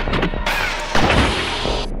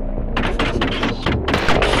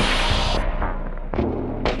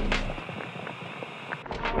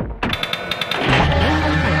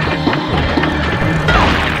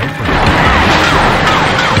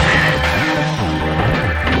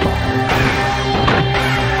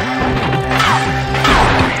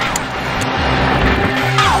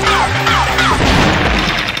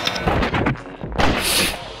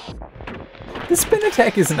 The spin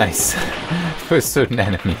attack is nice for certain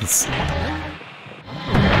enemies.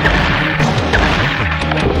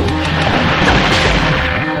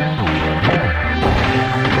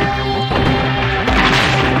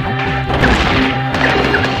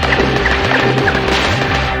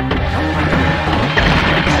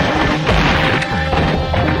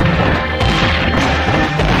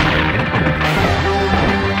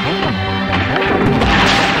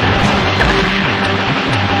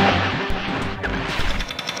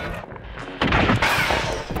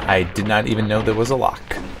 I did not even know there was a lock.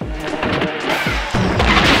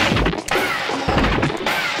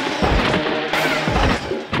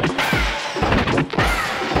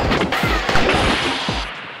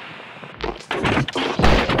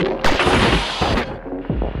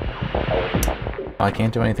 Well, I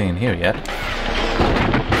can't do anything in here yet.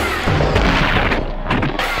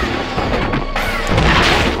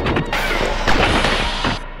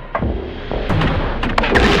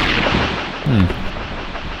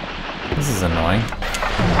 This is annoying.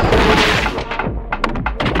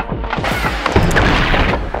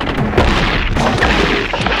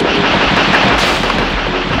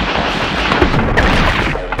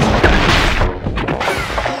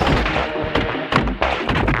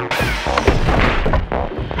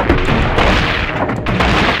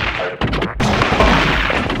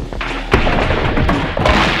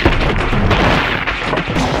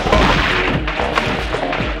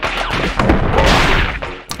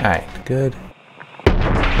 Alright, good.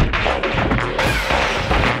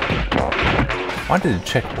 I wanted to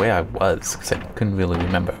check where I was, because I couldn't really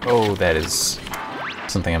remember. Oh, that is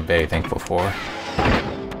something I'm very thankful for.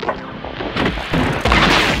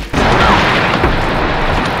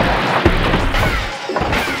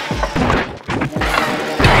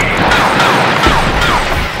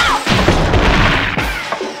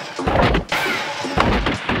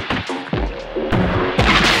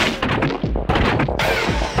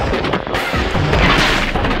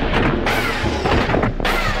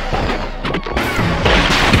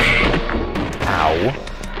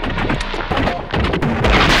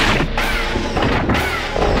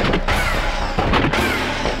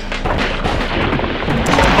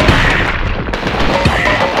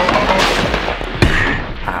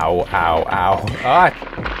 Ow, ow. Ah!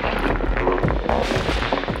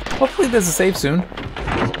 Hopefully there's a save soon.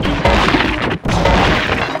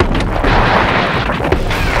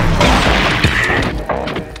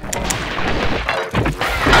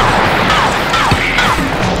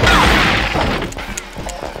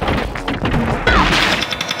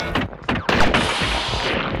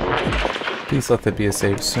 Please let there be a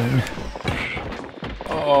save soon.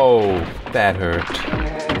 Oh, that hurt.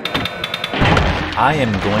 I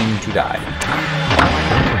am going to die.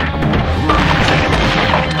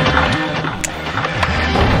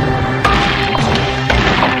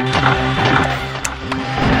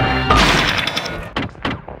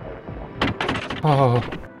 Oh,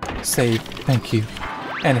 save, thank you.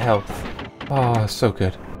 And health. Oh, so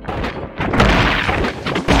good.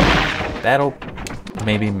 That'll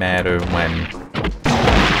maybe matter when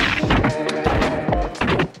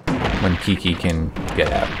Kiki can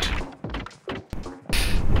get out.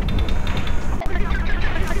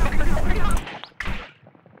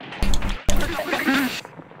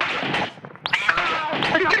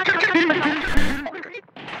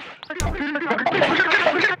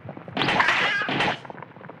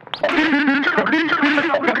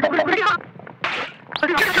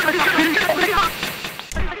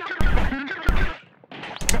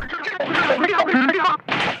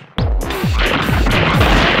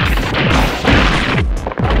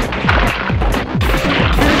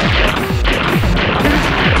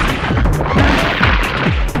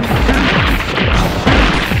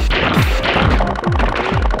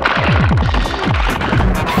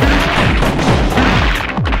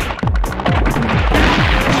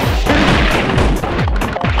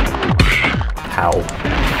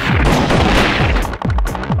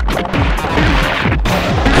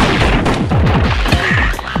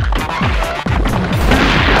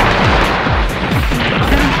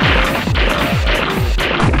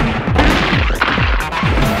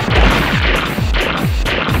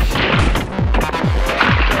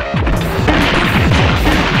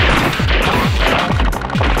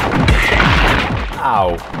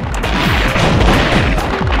 Ow.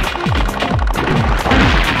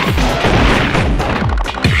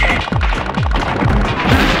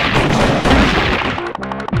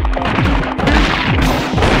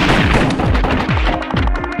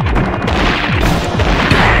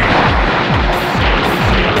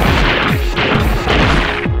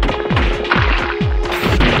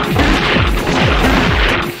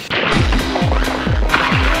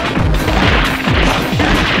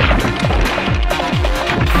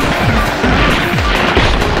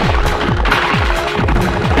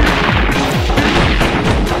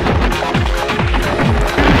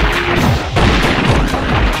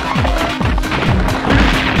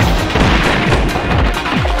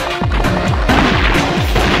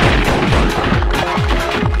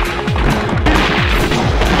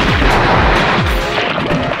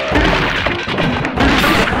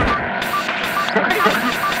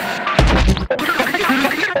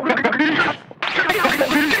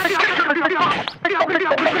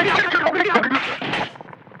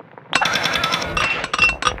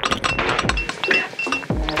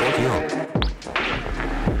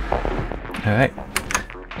 Alright.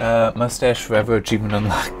 Mustache Forever achievement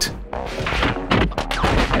unlocked.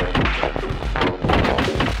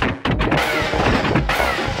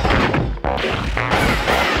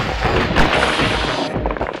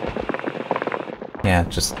 Yeah,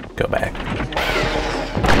 just go back.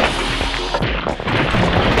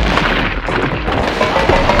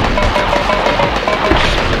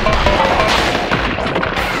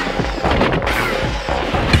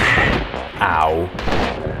 Ow.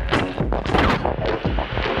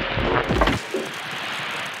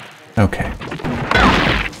 Okay.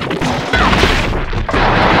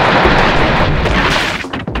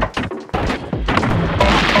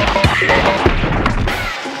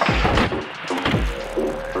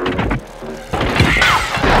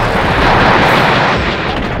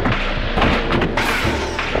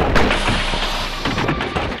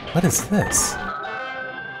 What is this?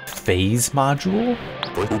 Phase module?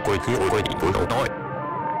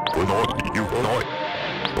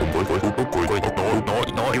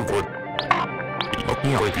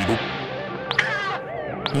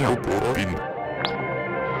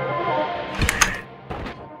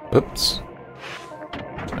 Oops.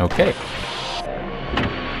 Okay.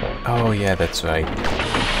 Oh yeah, that's right.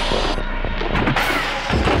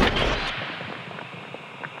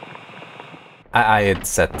 I had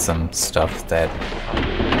set some stuff that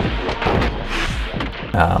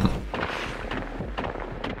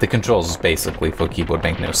the controls basically for keyboard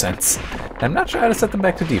make no sense. I'm not sure how to set them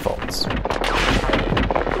back to defaults.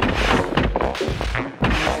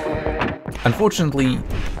 Unfortunately,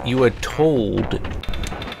 you are told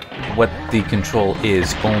what the control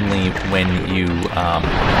is only when you are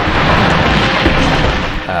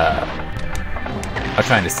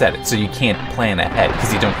trying to set it, so you can't plan ahead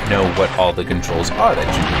because you don't know what all the controls are that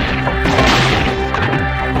you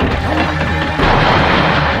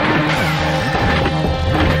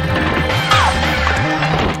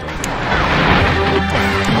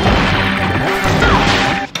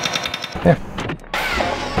There.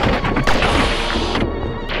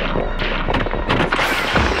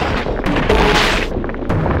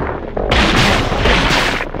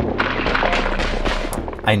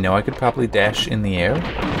 I know I could probably dash in the air.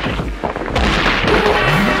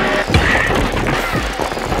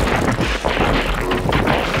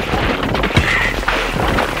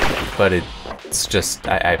 But it's just,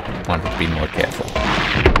 I want to be more careful.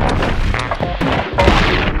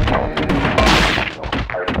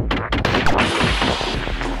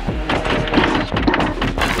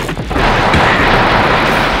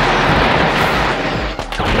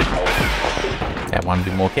 I want to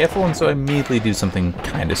be more careful, and so I immediately do something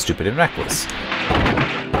kind of stupid and reckless.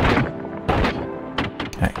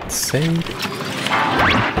 Alright, save.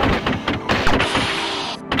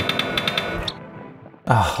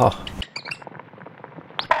 Oh.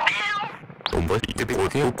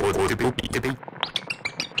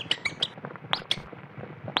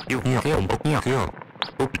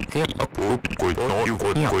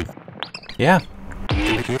 Yeah.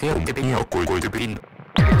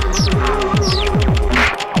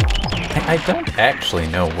 I don't actually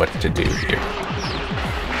know what to do here.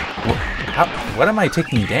 What am I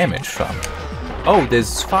taking damage from? Oh,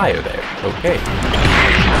 there's fire there. Okay.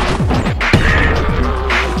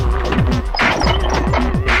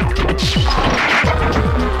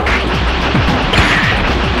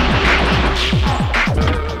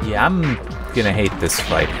 Yeah, I'm gonna hate this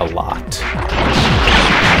fight a lot.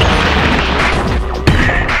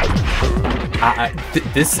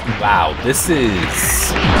 Wow, this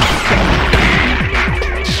is...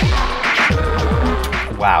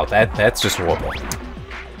 wow, that's just horrible.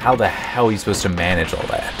 How the hell are you supposed to manage all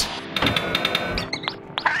that?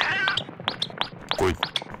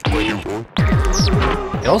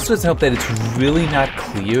 It also doesn't help that it's really not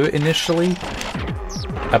clear initially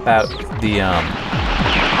about the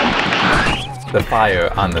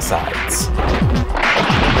fire on the sides.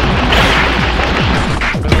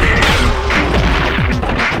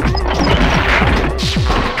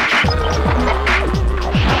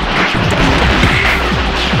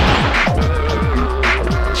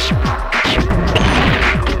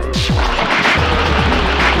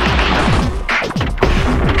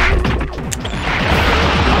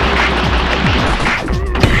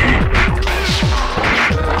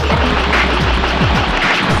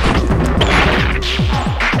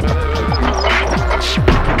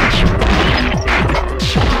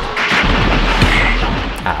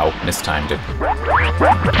 Mistimed it.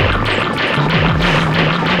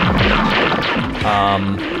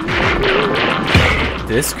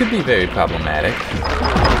 This could be very problematic.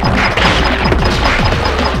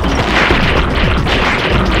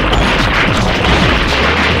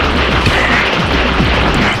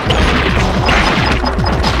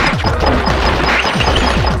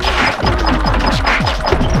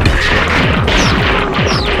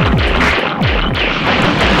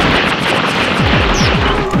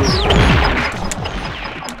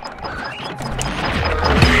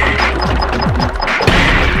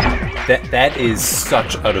 That is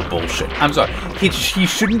such utter bullshit. I'm sorry. He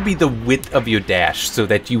shouldn't be the width of your dash so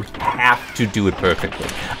that you have to do it perfectly.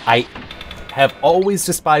 I have always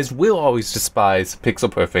despised, will always despise pixel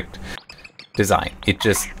perfect design. It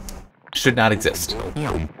just should not exist.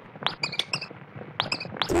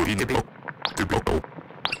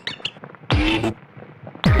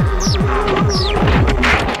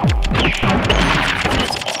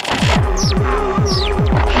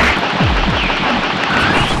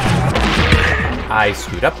 I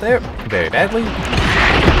screwed up there very badly.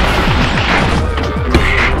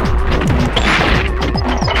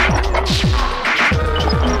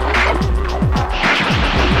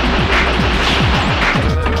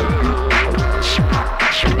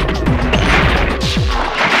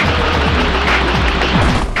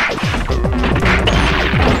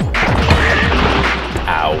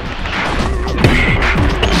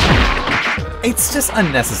 It's just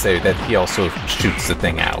unnecessary that he also shoots the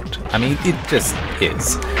thing out. I mean, it just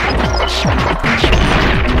is.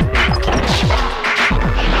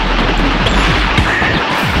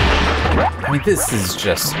 I mean, this is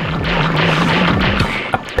just a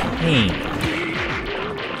pain.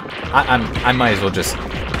 I might as well just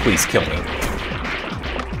please kill me.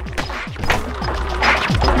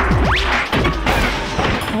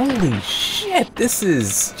 Holy shit, this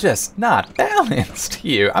is just not balanced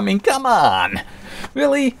here. I mean, come on.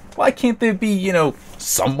 Really? Why can't there be, you know,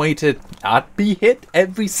 some way to not be hit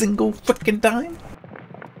every single frickin' time?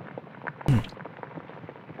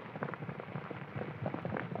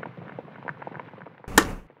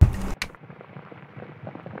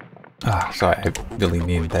 Ah, sorry, I really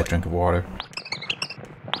needed that drink of water.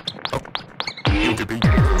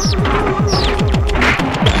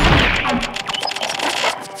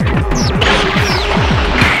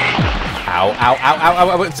 Ow, ow, ow, ow,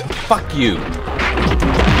 ow, ow, fuck you.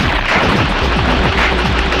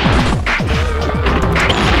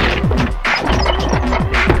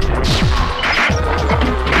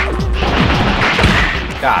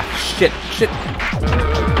 Ah, shit, shit.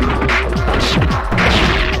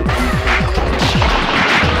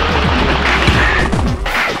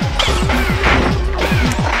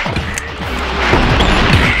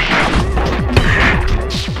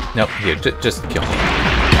 Nope, here, just kill me.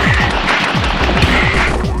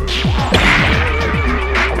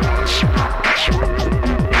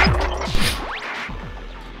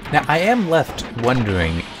 Now, I am left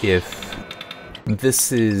wondering if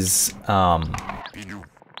this is,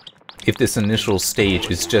 if this initial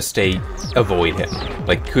stage is just a avoid him.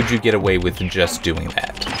 Like, could you get away with just doing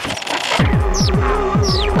that?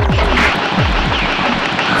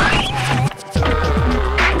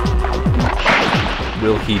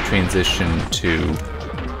 Will he transition to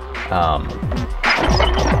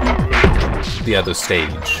the other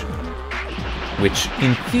stage? Which,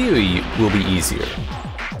 in theory, will be easier.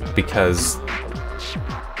 Because,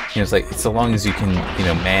 you know, it's like, so long as you can, you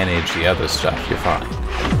know, manage the other stuff, you're fine.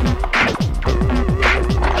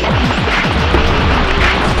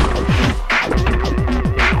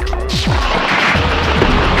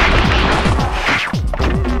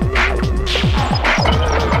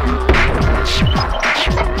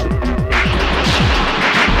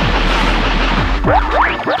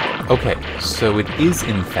 Okay, so it is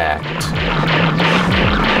in fact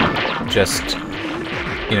just,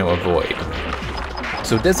 you know, a void.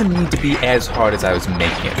 So it doesn't need to be as hard as I was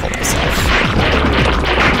making it for myself.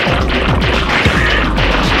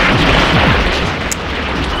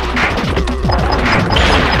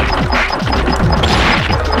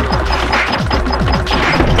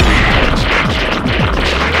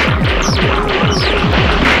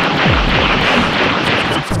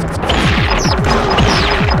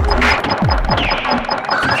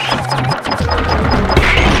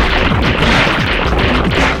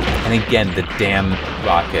 And again, the damn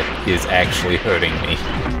rocket is actually hurting me.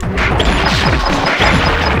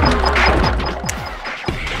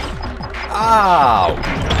 Ow!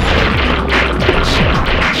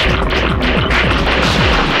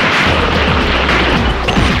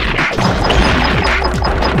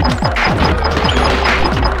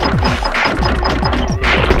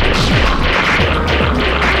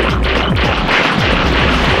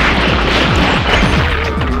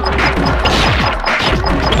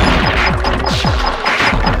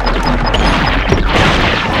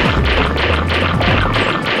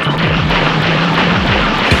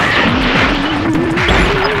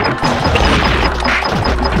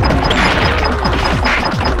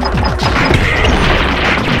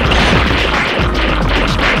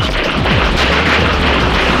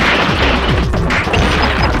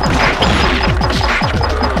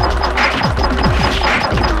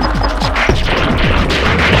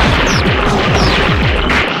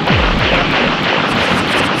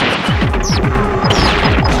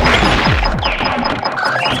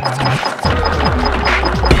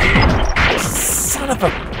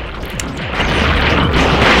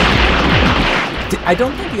 I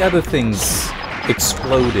don't think the other things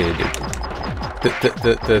exploded.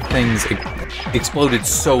 The things exploded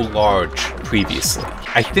so large previously.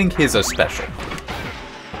 I think his are special,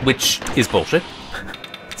 which is bullshit.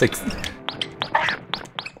 It's like,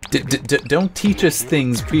 don't teach us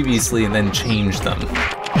things previously and then change them.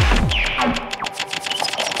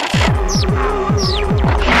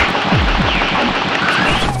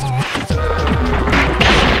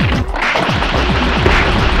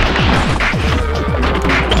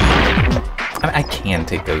 I can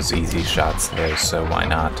take those easy shots there, so why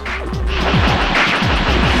not?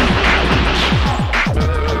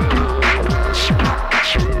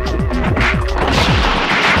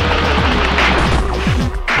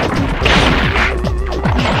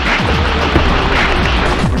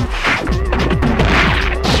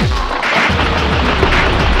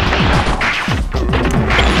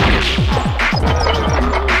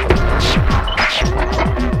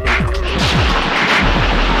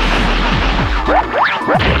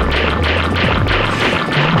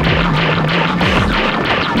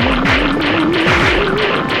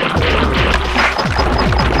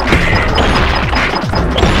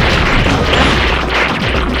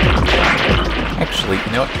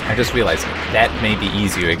 I just realized that may be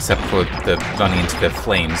easier, except for the running into the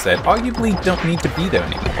flames that arguably don't need to be there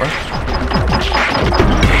anymore.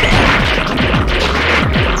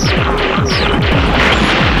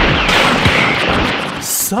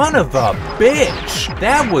 Son of a bitch!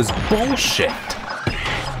 That was bullshit.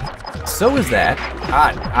 So is that.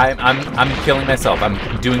 I'm killing myself. I'm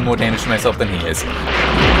doing more damage to myself than he is.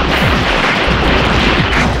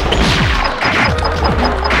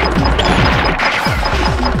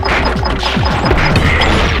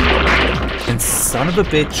 Son of a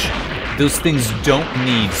bitch, those things don't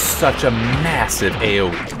need such a massive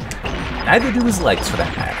AoE. Neither do his legs, for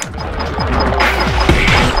that matter.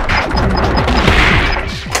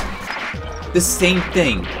 The same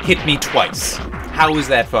thing hit me twice. How is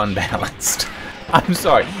that for unbalanced? I'm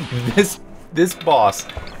sorry, this boss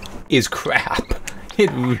is crap.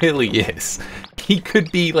 It really is. He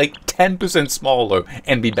could be like 10% smaller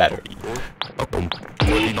and be better.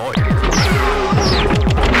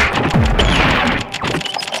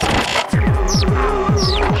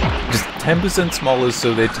 Just 10% smaller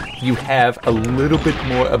so that you have a little bit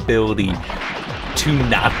more ability to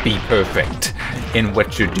not be perfect in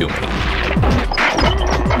what you're doing.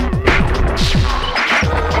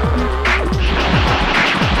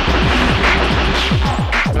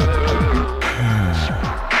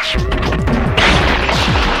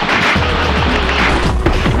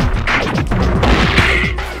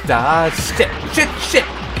 Shit,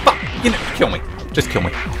 fuck, you know, kill me, just kill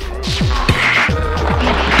me.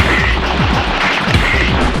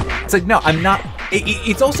 It's like, no, I'm not,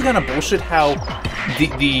 it's also kind of bullshit how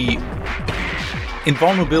the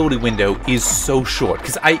invulnerability window is so short,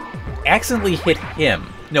 because I accidentally hit him.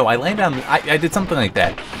 No, I landed on, I did something like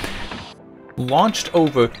that, launched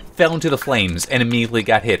over, fell into the flames, and immediately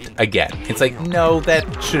got hit again. It's like, no,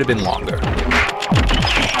 that should have been longer.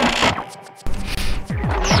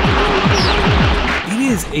 It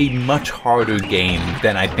is a much harder game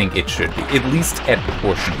than I think it should be. At least at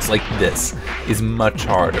portions like this is much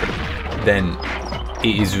harder than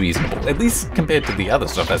it is reasonable. At least compared to the other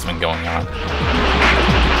stuff that's been going on.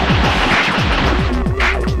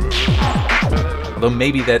 Although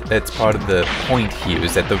maybe that's part of the point here,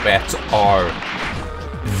 is that the rats are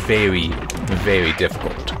very, very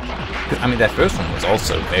difficult. I mean, that first one was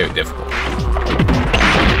also very difficult.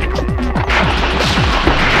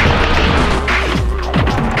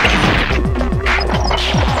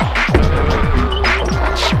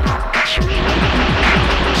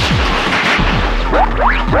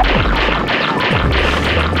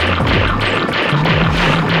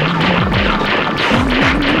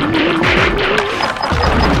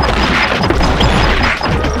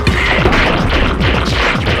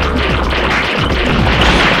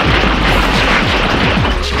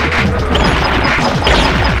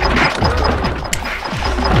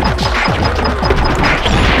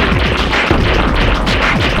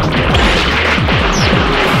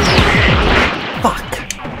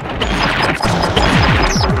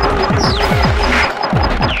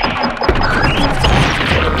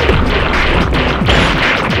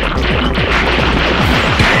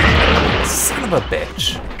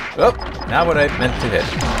 Not what I meant to hit.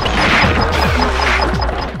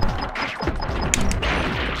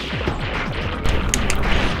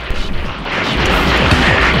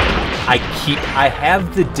 I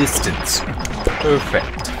have the distance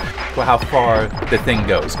perfect for how far the thing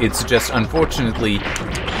goes. It's just, unfortunately,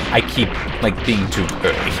 I keep, like, being too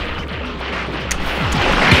early.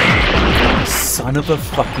 Son of a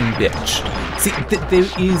fucking bitch. See, there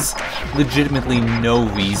is legitimately no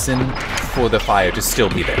reason for the fire to still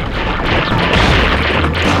be there.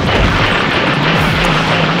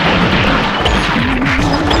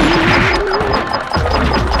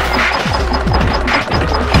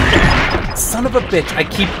 Son of a bitch, I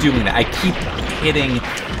keep doing that. I keep hitting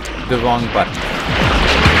the wrong button.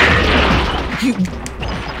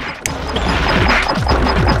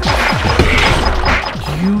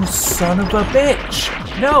 You son of a bitch!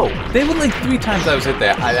 No! They were like 3 times I was hit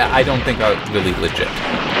there. I don't think are really legit.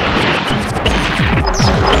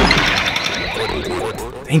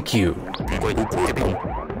 Thank you.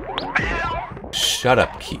 Shut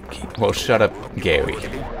up, Kiki. Well, shut up, Gary.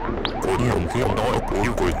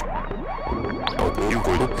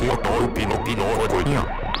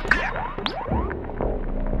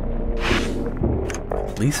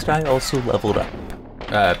 At least I also leveled up.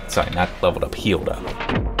 Sorry, not leveled up, healed up.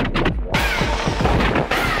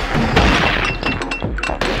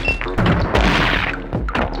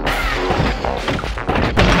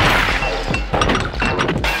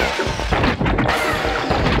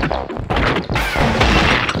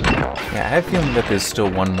 Yeah, I have a feeling that there's still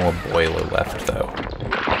one more boiler left, though.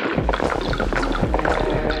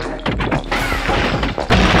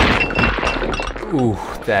 Ooh,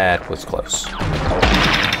 that was close.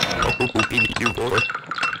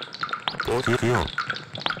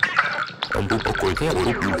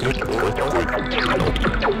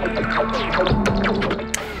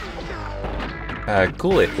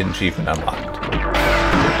 Cool it achievement unlocked.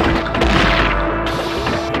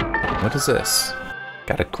 What is this?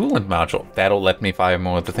 Got a coolant module. That'll let me fire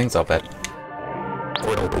more of the things, I'll bet.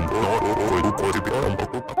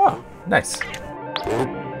 Oh, nice.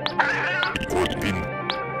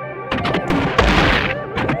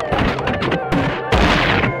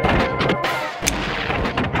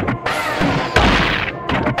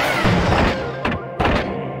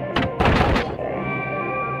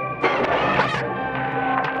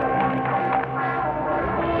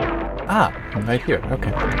 Ah, right here,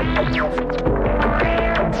 okay.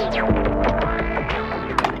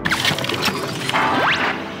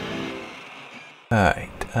 Alright,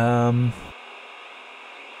 oh,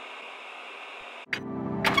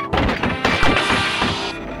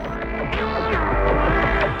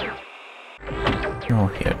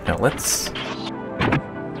 here, no, let's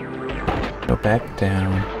go back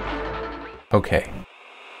down. Okay.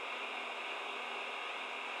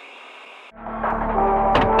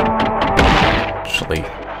 Actually,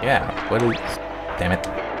 yeah, what is... Damn it.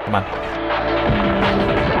 Come on.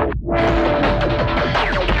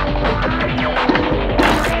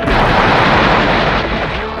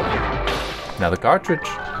 Now the cartridge.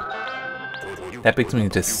 That brings me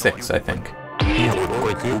to 6, I think.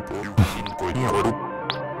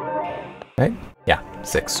 Right? Yeah,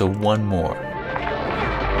 6, so one more.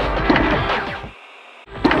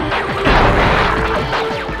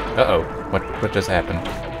 Uh-oh. What just happened?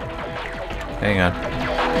 Hang on.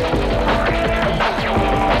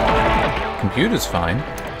 Computer's fine.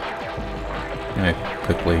 I'm gonna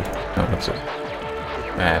quickly... Oh, what's it?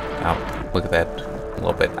 I'll look at that a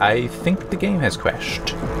little bit. I think the game has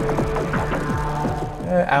crashed.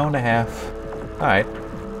 Hour and a half. Alright.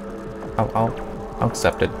 I'll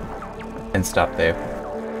accept it. And stop there.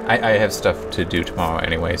 I have stuff to do tomorrow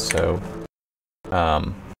anyway, so...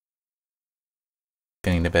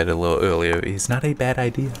 Getting to bed a little earlier is not a bad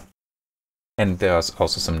idea. And there's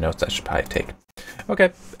also some notes I should probably take.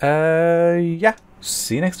 Okay, yeah.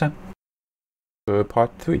 See you next time. For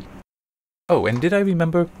part 3. Oh, and did I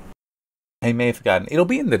remember? I may have forgotten. It'll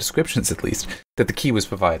be in the descriptions at least, that the key was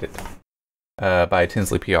provided. By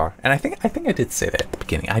Tinsley PR. And I think I did say that at the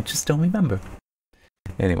beginning. I just don't remember.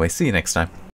 Anyway, see you next time.